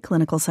Gnaulati,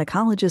 clinical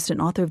psychologist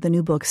and author of the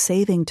new book,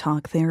 Saving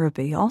Talk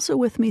Therapy. Also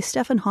with me,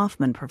 Stefan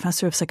Hoffman,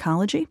 professor of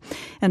psychology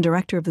and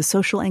director of the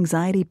social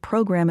anxiety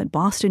program at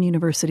Boston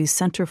University's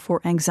Center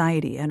for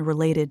Anxiety and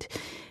Related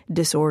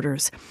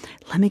Disorders.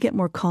 Let me get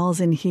more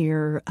calls in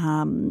here.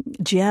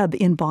 Jeb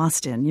in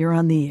Boston, you're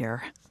on the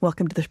air.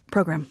 Welcome to the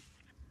program.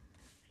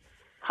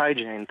 Hi,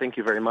 Jane. Thank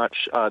you very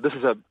much. This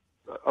is a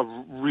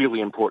really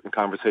important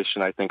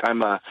conversation, I think.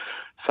 I'm a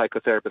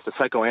psychotherapist, a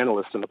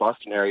psychoanalyst in the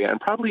Boston area, and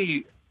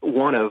probably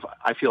one of,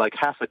 I feel like,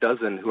 half a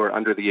dozen who are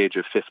under the age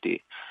of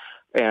 50.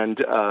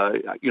 And,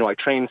 I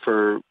trained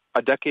for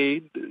a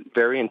decade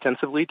very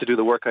intensively to do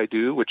the work I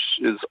do, which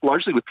is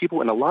largely with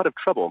people in a lot of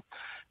trouble.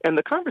 And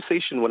the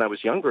conversation when I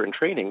was younger and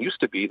training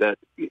used to be that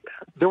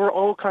there were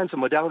all kinds of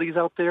modalities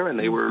out there, and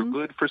they were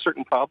good for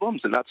certain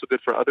problems and not so good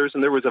for others,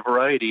 and there was a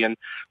variety. And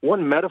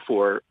one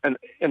metaphor, and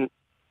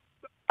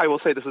I will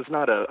say this is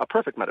not a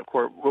perfect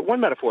metaphor, but one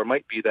metaphor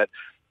might be that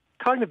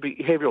cognitive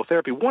behavioral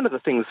therapy, one of the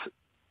things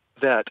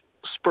that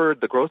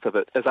spurred the growth of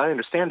it, as I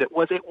understand it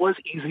was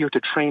easier to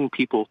train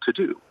people to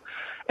do,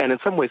 and in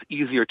some ways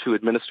easier to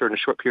administer in a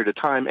short period of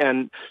time.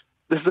 And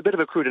this is a bit of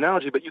a crude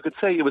analogy, but you could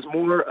say it was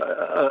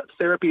more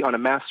therapy on a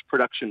mass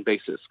production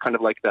basis, kind of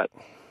like that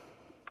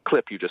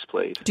clip you just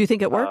played. Do you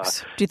think it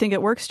works? Do you think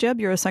it works, Jeb?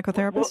 You're a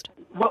psychotherapist?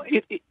 Well,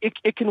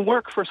 it can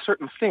work for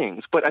certain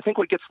things, but I think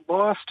what gets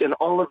lost in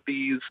all of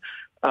these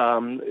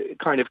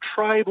kind of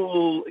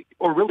tribal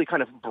or really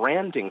kind of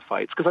branding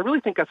fights, because I really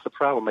think that's the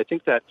problem. I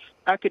think that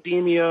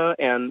academia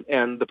and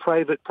the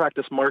private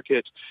practice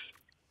market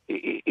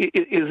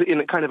is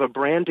in a kind of a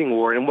branding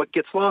war, and what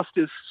gets lost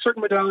is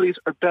certain modalities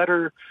are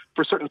better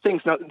for certain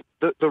things. Now,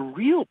 the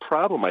real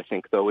problem, I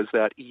think, though, is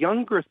that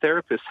younger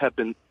therapists have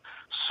been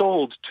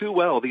sold too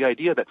well the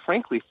idea that,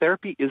 frankly,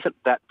 therapy isn't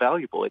that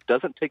valuable. It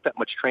doesn't take that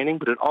much training,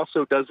 but it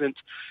also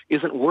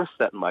isn't worth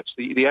that much.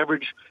 The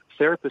average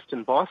therapist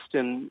in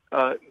Boston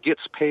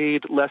gets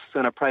paid less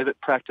than a private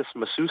practice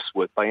masseuse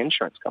would by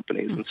insurance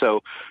companies. And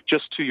so,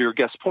 just to your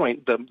guest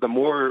point, the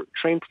more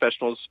trained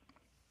professionals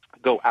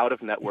go out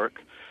of network,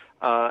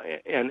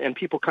 and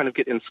people kind of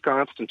get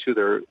ensconced into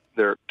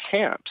their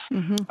camps.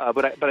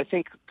 But I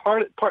think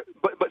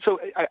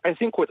I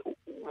think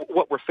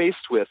what we're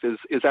faced with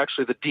is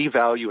actually the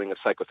devaluing of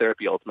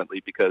psychotherapy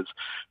ultimately, because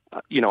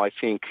I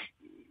think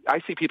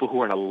I see people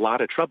who are in a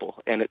lot of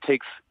trouble, and it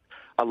takes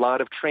a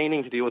lot of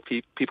training to deal with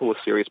people with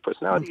serious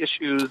personality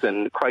issues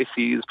and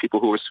crises,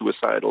 people who are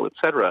suicidal, et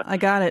cetera. I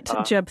got it.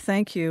 Jeb,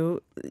 thank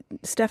you.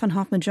 Stefan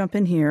Hoffman, jump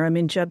in here. I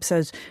mean, Jeb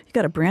says you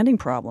got a branding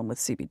problem with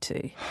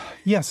CBT.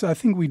 Yes, I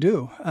think we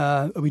do.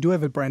 We do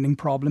have a branding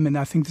problem, and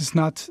I think it's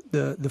not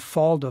the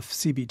fault of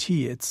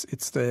CBT.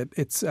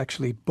 It's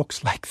actually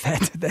books like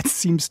that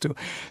seems to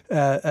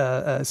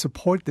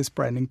support this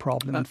branding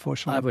problem,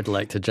 unfortunately. I would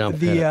like to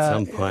jump in at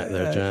some point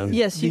there, Jen.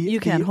 Yes, you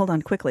can. Hold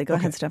on quickly. Go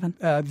ahead, Stefan.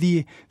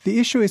 The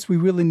issue is we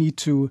really need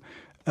to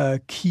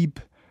keep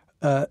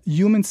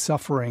human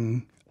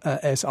suffering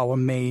as our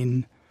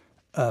main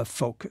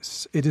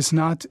focus.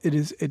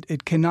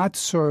 It cannot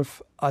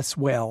serve us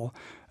well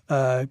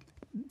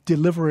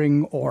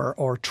delivering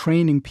or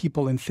training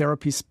people in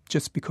therapies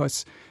just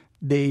because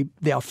they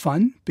are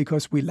fun,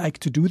 because we like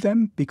to do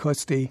them,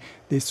 because they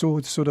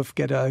sort of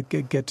get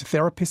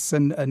therapists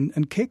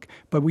and kick.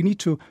 But we need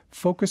to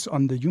focus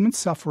on the human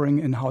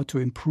suffering and how to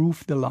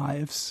improve the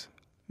lives,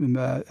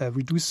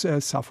 reduce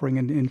suffering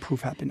and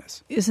improve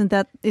happiness. Isn't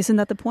that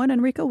the point,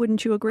 Enrico?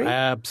 Wouldn't you agree?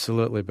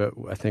 Absolutely, but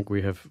I think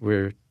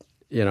we're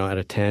at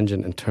a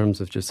tangent in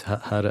terms of just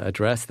how to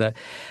address that.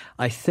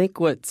 I think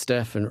what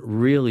Stefan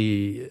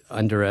really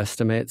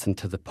underestimates, and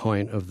to the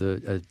point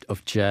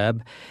of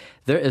JAB,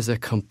 there is a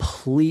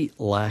complete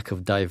lack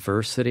of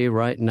diversity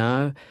right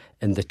now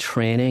in the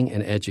training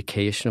and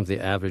education of the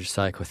average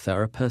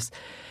psychotherapist.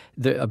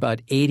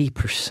 About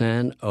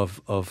 80%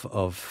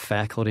 of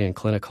faculty in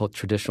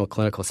traditional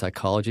clinical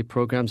psychology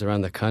programs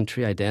around the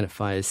country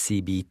identify as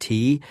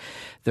CBT.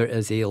 There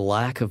is a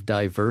lack of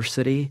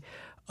diversity.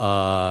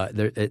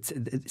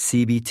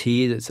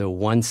 CBT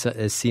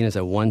is seen as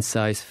a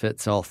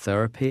one-size-fits-all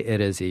therapy.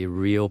 It is a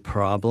real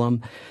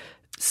problem.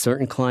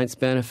 Certain clients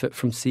benefit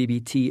from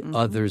CBT,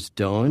 others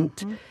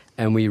don't.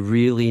 And we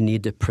really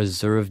need to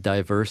preserve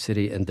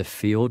diversity in the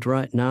field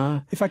right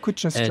now. If I could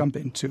just jump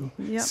in too.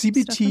 Yep,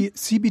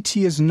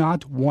 CBT is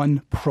not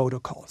one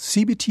protocol.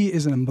 CBT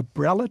is an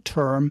umbrella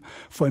term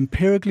for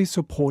empirically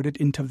supported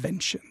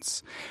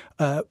interventions.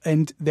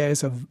 And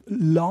there's a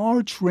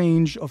large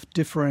range of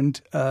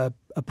different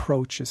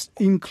approaches,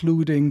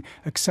 including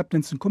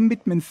acceptance and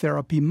commitment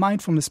therapy,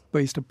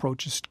 mindfulness-based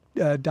approaches,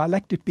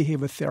 dialectic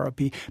behavior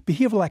therapy,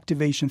 behavioral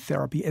activation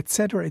therapy, et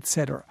cetera, et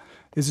cetera.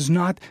 There's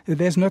not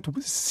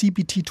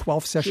CBT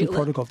 12-session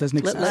protocol. It doesn't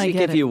exist. Let me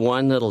give you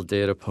one little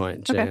data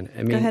point, Jen. Okay.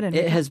 I mean, go ahead,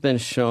 it has been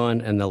shown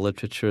in the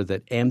literature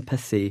that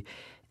empathy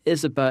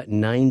is about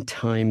 9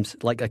 times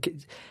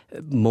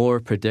more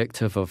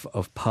predictive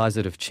of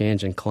positive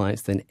change in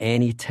clients than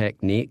any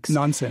techniques.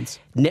 Nonsense.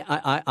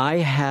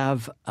 I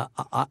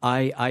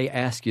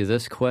ask you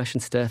this question,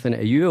 Stefan.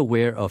 Are you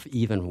aware of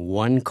even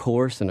one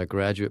course in a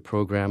graduate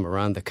program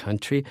around the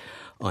country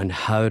on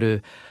how to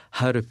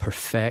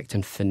perfect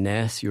and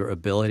finesse your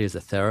ability as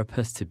a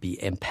therapist to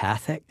be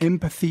empathic?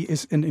 Empathy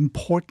is an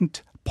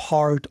important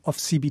part of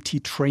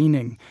CBT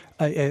training.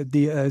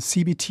 The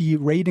CBT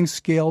rating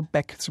scale,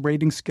 Beckett's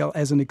rating scale,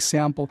 as an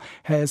example,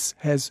 has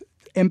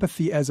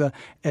empathy as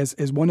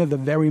one of the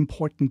very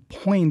important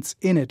points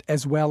in it,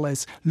 as well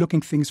as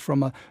looking things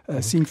from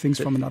seeing things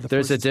from another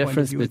person's There's a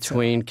difference point of view,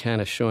 between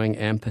kind of showing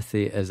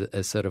empathy as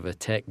sort of a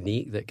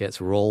technique that gets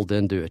rolled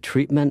into a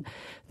treatment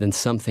than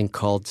something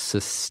called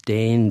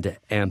sustained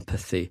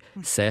empathy,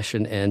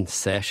 session in,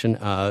 session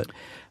out.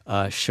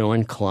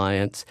 Showing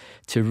clients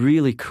to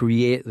really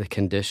create the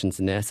conditions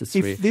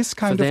necessary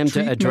for them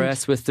to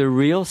address with the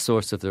real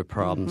source of their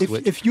problems,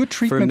 which if your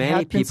treatment for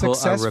many people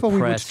are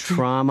repressed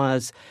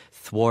traumas,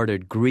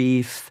 thwarted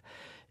grief,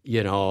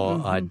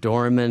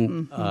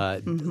 dormant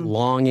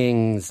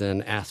longings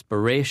and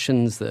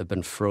aspirations that have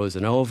been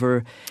frozen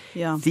over.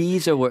 Yeah.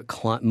 These are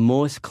what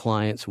most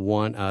clients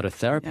want out of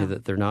therapy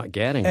that they're not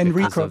getting.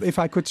 Enrico, if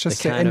I could just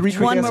say,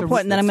 Enrico, one more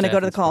point, and then I'm going to go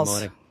to the calls.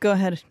 Promoting. Go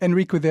ahead.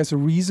 Enrico, there's a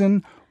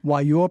reason why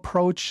your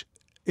approach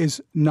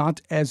is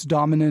not as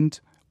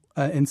dominant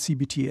and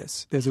CBT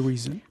is. There's a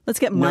reason. Let's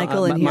get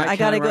Michael in here. I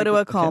got to go to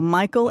a call. Okay.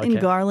 Michael in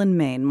Garland,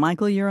 Maine.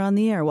 Michael, you're on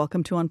the air.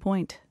 Welcome to On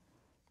Point.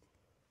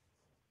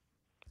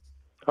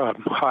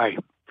 Hi.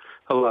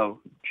 Hello,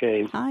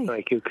 Jane. Hi.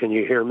 Thank you. Can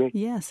you hear me?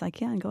 Yes, I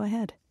can. Go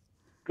ahead.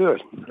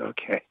 Good.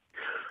 Okay.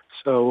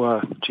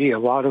 So, a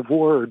lot of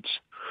words.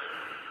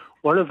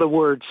 One of the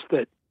words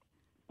that,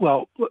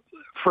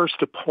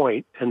 first a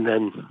point and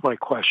then my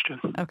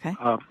question. Okay.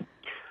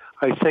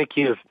 I think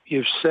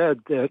you've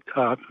said that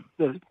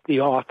the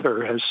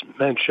author has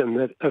mentioned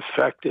that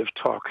effective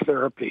talk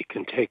therapy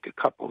can take a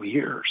couple of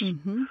years.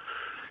 Mm-hmm.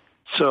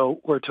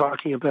 So we're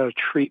talking about a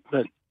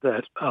treatment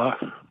that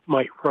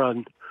might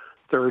run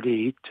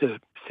 $30,000 to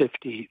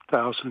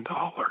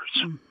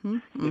 $50,000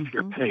 if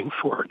you're paying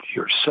for it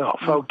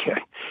yourself.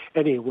 Okay.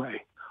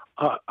 Anyway,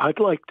 I'd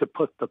like to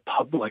put the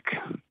public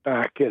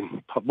back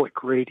in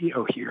public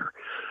radio here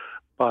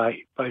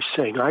by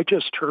saying I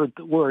just heard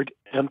the word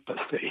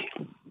empathy,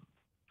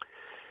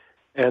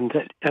 and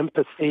that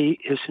empathy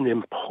is an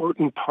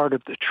important part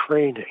of the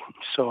training.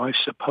 So I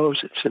suppose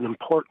it's an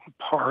important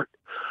part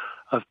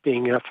of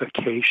being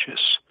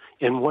efficacious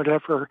in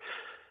whatever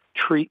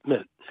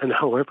treatment and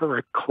however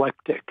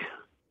eclectic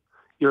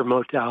your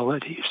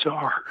modalities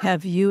are.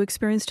 Have you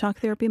experienced talk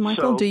therapy,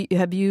 Michael?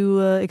 Have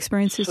you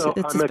experienced this?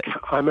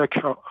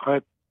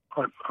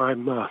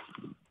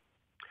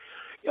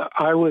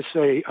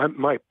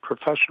 My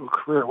professional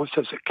career was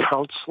as a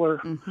counselor.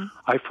 Mm-hmm.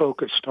 I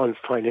focused on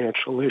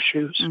financial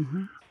issues,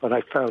 but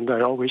I found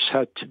I always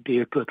had to be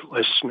a good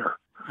listener.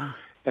 Oh.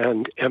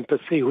 And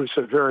empathy was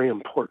a very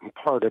important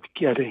part of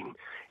getting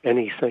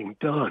anything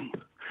done.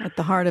 At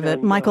the heart of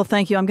it. Michael,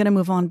 thank you. I'm going to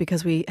move on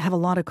because we have a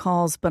lot of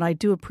calls, but I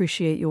do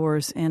appreciate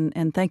yours,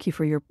 and thank you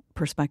for your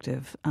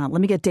perspective.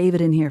 Let me get David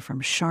in here from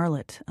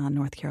Charlotte,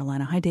 North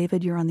Carolina. Hi,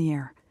 David. You're on the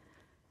air.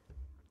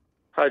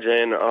 Hi,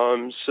 Jane.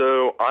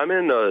 So I'm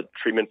in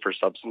treatment for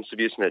substance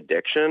abuse and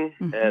addiction,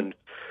 and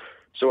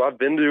so I've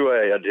been to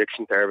an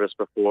addiction therapist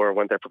before,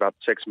 went there for about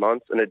 6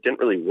 months, and it didn't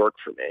really work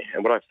for me.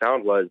 And what I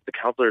found was the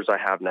counselors I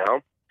have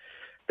now,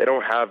 they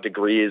don't have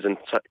degrees in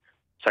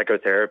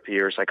psychotherapy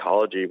or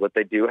psychology. What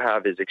they do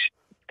have is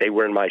they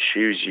were in my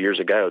shoes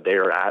years ago.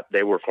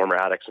 They were former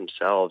addicts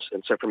themselves.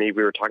 And so for me,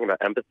 we were talking about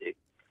empathy.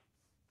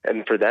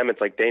 And for them,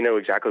 it's like they know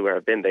exactly where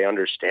I've been. They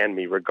understand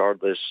me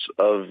regardless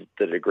of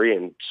the degree.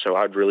 And so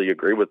I'd really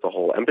agree with the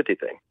whole empathy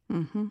thing.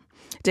 Mm-hmm.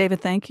 David,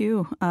 thank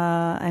you,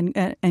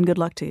 and good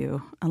luck to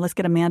you. Let's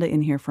get Amanda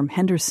in here from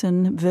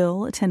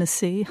Hendersonville,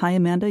 Tennessee. Hi,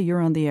 Amanda.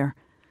 You're on the air.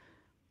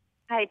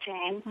 Hi,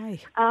 Jane. Hi.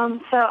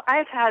 So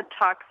I've had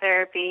talk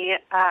therapy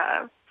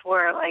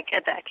for like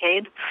a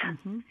decade.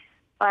 Mm-hmm.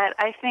 But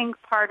I think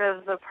part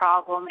of the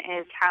problem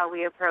is how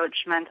we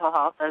approach mental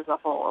health as a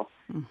whole.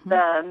 Mm-hmm.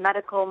 The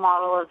medical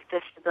model of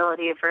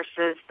disability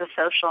versus the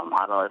social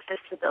model of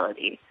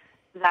disability.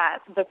 That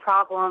the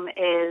problem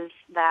is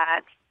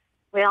that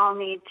we all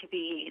need to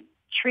be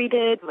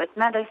treated with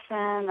medicine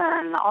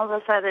and all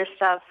this other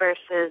stuff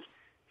versus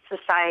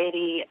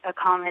society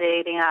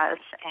accommodating us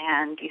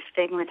and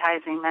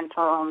destigmatizing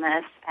mental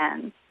illness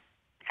and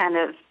kind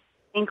of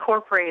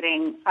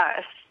incorporating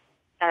us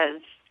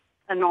as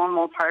a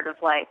normal part of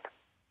life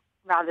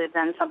rather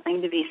than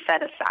something to be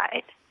set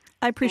aside.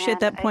 I appreciate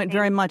that point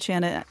very much,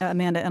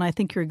 Amanda, and I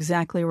think you're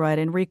exactly right.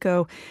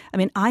 Enrico, I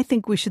mean, I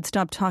think we should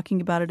stop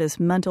talking about it as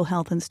mental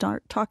health and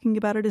start talking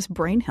about it as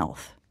brain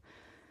health.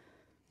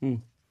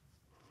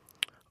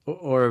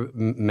 Or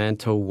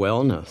mental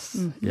wellness,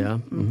 Mm-hmm. yeah.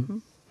 Mm-hmm.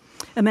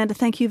 Amanda,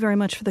 thank you very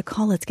much for the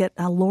call. Let's get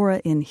Laura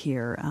in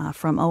here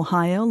from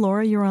Ohio.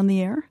 Laura, you're on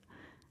the air.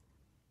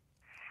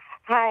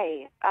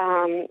 Hi.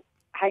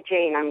 Hi,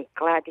 Jane. I'm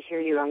glad to hear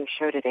you on the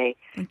show today.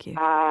 Thank you.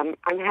 I'm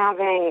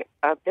having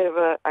a bit of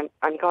a...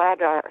 I'm glad...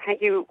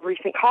 thank you,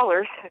 recent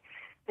callers.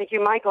 Thank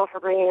you, Michael, for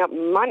bringing up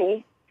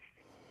money.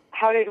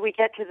 How did we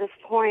get to this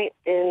point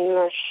in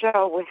the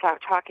show without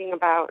talking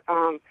about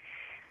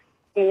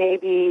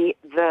maybe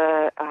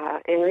the...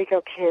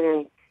 Enrico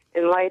can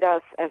enlighten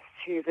us as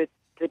to the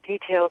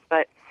details,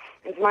 but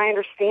it's my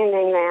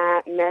understanding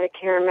that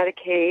Medicare and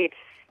Medicaid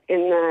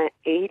in the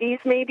 80s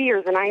maybe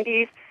or the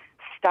 90s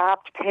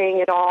stopped paying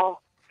it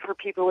all for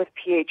people with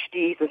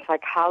Ph.D.s in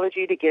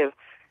psychology to give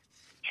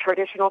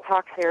traditional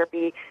talk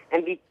therapy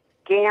and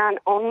began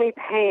only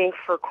paying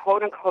for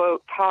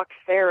quote-unquote talk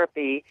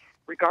therapy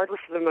regardless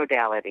of the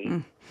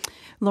modality.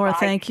 Laura,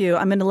 thank you.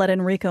 I'm going to let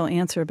Enrico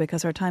answer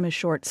because our time is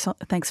short. So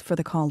thanks for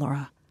the call,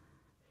 Laura.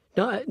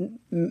 No,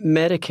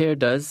 Medicare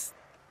does,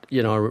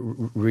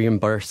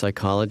 reimburse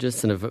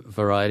psychologists and a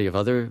variety of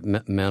other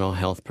mental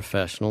health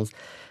professionals.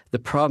 The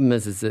problem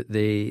is that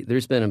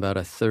there's been about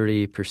a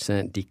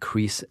 30%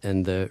 decrease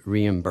in the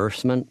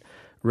reimbursement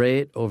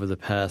rate over the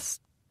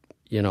past,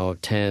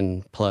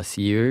 10 plus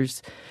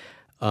years.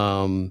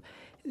 The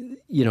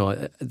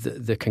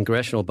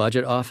Congressional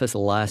Budget Office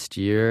last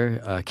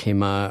year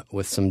came out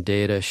with some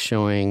data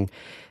showing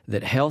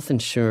that health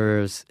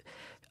insurers,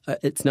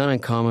 it's not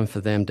uncommon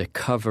for them to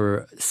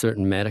cover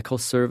certain medical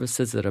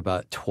services at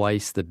about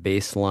twice the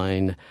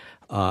baseline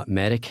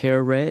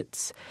Medicare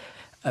rates.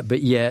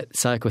 But yet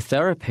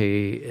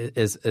psychotherapy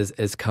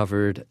is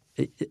covered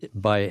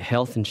by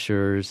health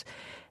insurers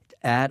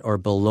at or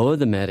below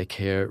the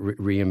Medicare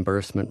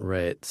reimbursement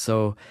rate.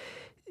 So,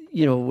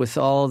 with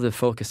all the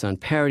focus on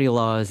parity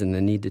laws and the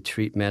need to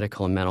treat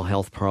medical and mental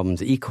health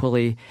problems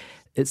equally,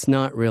 it's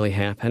not really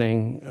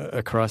happening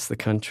across the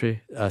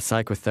country.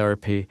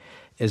 Psychotherapy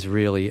is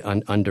really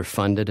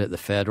underfunded at the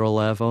federal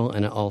level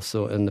and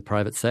also in the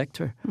private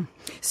sector.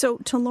 So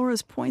to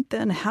Laura's point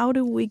then, how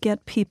do we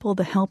get people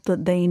the help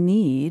that they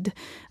need,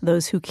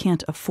 those who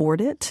can't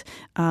afford it,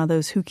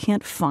 those who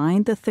can't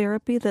find the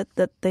therapy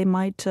that they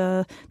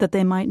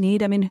might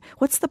need? I mean,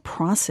 what's the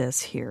process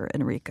here,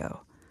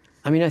 Enrico?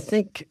 I mean, I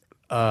think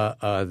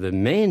the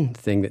main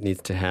thing that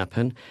needs to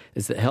happen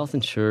is that health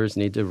insurers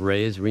need to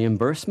raise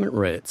reimbursement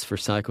rates for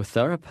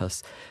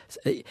psychotherapists.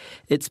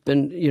 It's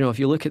been, if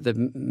you look at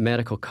the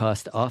medical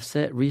cost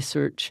offset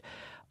research,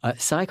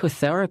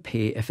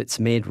 psychotherapy, if it's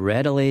made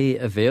readily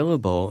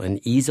available and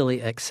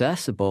easily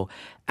accessible,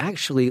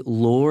 actually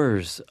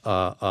lowers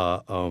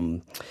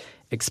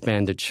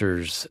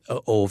expenditures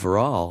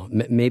overall.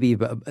 Maybe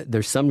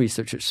there's some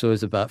research that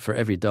shows about for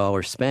every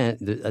dollar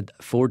spent,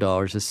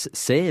 $4 is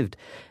saved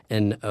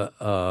in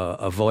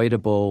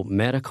avoidable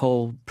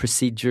medical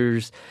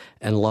procedures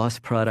and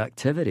lost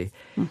productivity.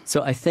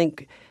 So I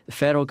think the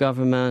federal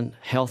government,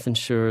 health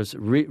insurers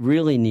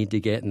really need to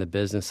get in the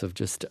business of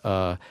just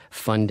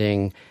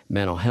funding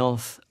mental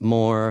health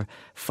more,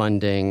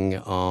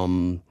 funding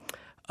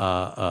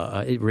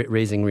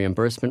raising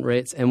reimbursement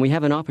rates. And we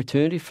have an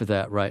opportunity for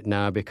that right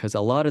now because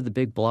a lot of the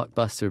big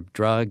blockbuster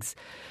drugs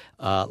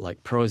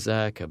like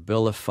Prozac,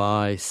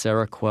 Abilify,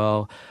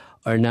 Seroquel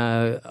are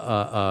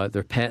now,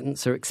 their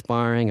patents are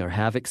expiring or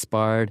have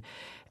expired.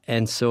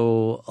 And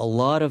so a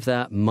lot of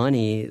that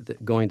money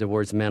going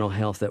towards mental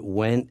health that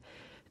went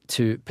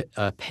to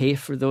pay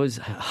for those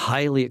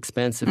highly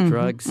expensive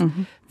drugs.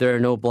 There are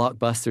no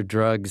blockbuster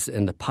drugs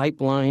in the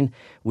pipeline.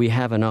 We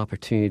have an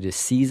opportunity to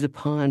seize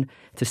upon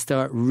to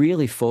start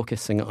really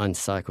focusing on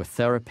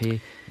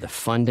psychotherapy, the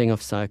funding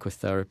of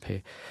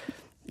psychotherapy.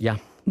 Yeah.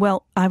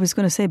 Well, I was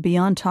going to say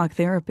beyond talk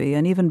therapy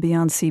and even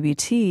beyond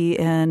CBT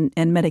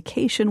and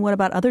medication, what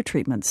about other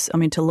treatments? I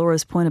mean, to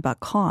Laura's point about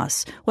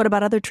costs, what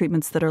about other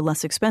treatments that are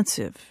less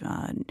expensive?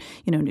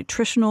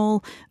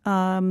 Nutritional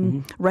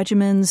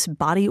regimens,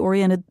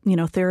 body-oriented,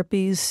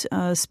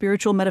 therapies,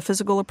 spiritual,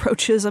 metaphysical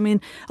approaches. I mean,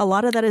 a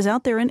lot of that is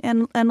out there,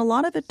 and a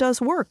lot of it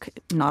does work.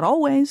 Not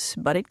always,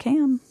 but it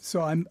can.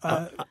 So I'm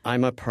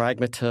a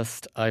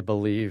pragmatist. I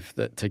believe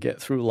that to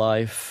get through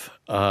life,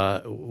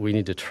 we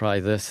need to try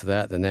this,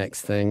 that, the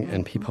next thing,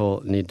 and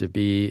people need to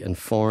be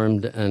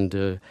informed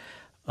and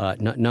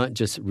not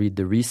just read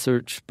the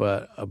research,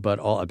 but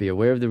be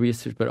aware of the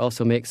research, but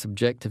also make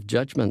subjective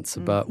judgments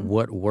about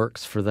what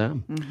works for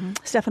them. Mm-hmm.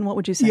 Stefan, what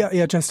would you say?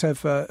 Yeah, just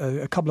have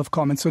a couple of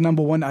comments. So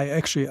number one, I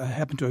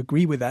happen to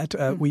agree with that.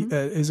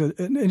 Is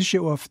an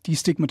issue of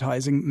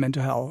destigmatizing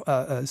mental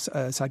health,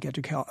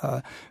 psychiatric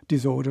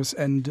disorders,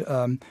 and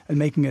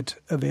making it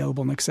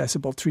available and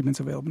accessible, treatments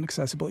available and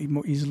accessible even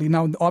more easily.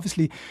 Now,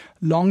 obviously,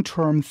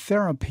 long-term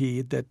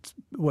therapy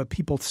where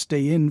people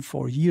stay in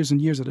for years and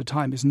years at a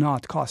time is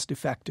not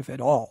cost-effective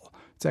at all.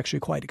 It's actually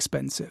quite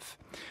expensive.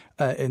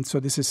 And so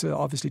this is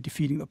obviously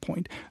defeating the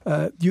point.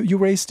 You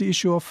raised the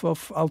issue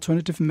of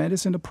alternative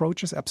medicine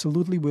approaches.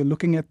 Absolutely. We're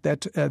looking at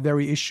that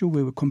very issue.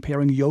 We were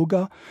comparing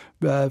yoga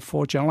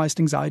for generalized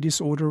anxiety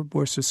disorder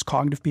versus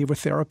cognitive behavior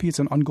therapy. It's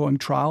an ongoing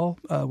trial.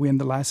 We're in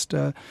the last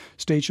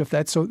stage of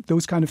that. So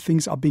those kind of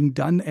things are being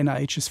done.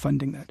 NIH is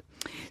funding that.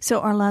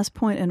 So our last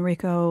point,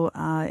 Enrico,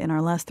 in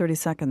our last 30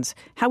 seconds,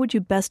 how would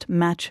you best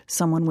match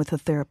someone with a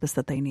therapist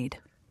that they need?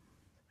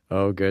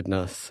 Oh,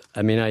 goodness.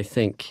 I mean, I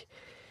think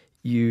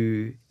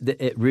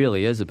it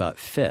really is about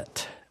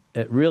fit.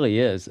 It really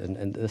is.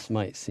 And this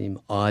might seem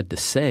odd to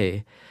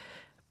say,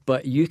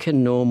 but you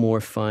can no more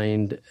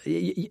find –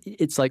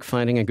 it's like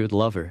finding a good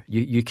lover.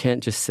 You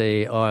can't just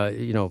say,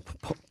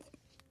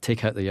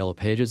 take out the Yellow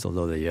Pages,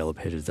 although the Yellow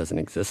Pages doesn't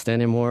exist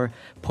anymore,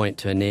 point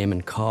to a name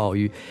and call.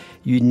 You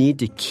need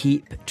to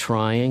keep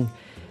trying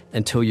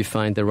until you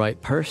find the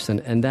right person.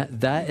 And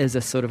that is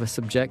a sort of a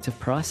subjective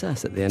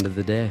process at the end of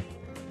the day.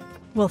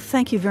 Well,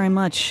 thank you very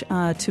much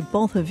to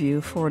both of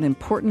you for an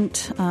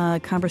important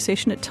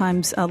conversation, at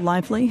times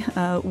lively.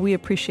 We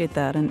appreciate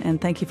that, and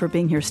thank you for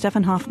being here.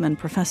 Stefan Hoffman,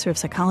 professor of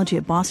psychology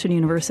at Boston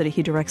University.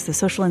 He directs the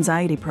social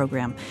anxiety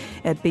program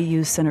at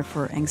BU's Center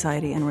for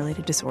Anxiety and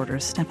Related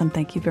Disorders. Stefan,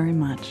 thank you very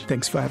much.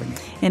 Thanks for having me.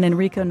 And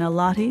Enrico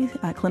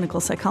Gnaulati, clinical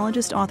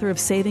psychologist, author of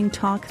Saving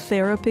Talk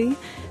Therapy.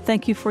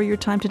 Thank you for your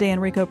time today,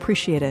 Enrico.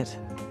 Appreciate it.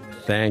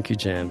 Thank you,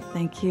 Jan.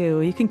 Thank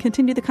you. You can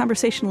continue the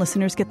conversation,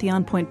 listeners. Get the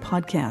On Point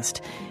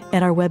podcast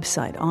at our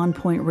website,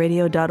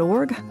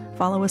 onpointradio.org.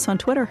 Follow us on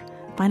Twitter.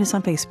 Find us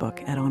on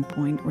Facebook at On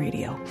Point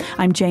Radio.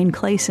 I'm Jane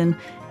Clayson.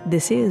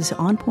 This is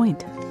On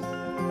Point.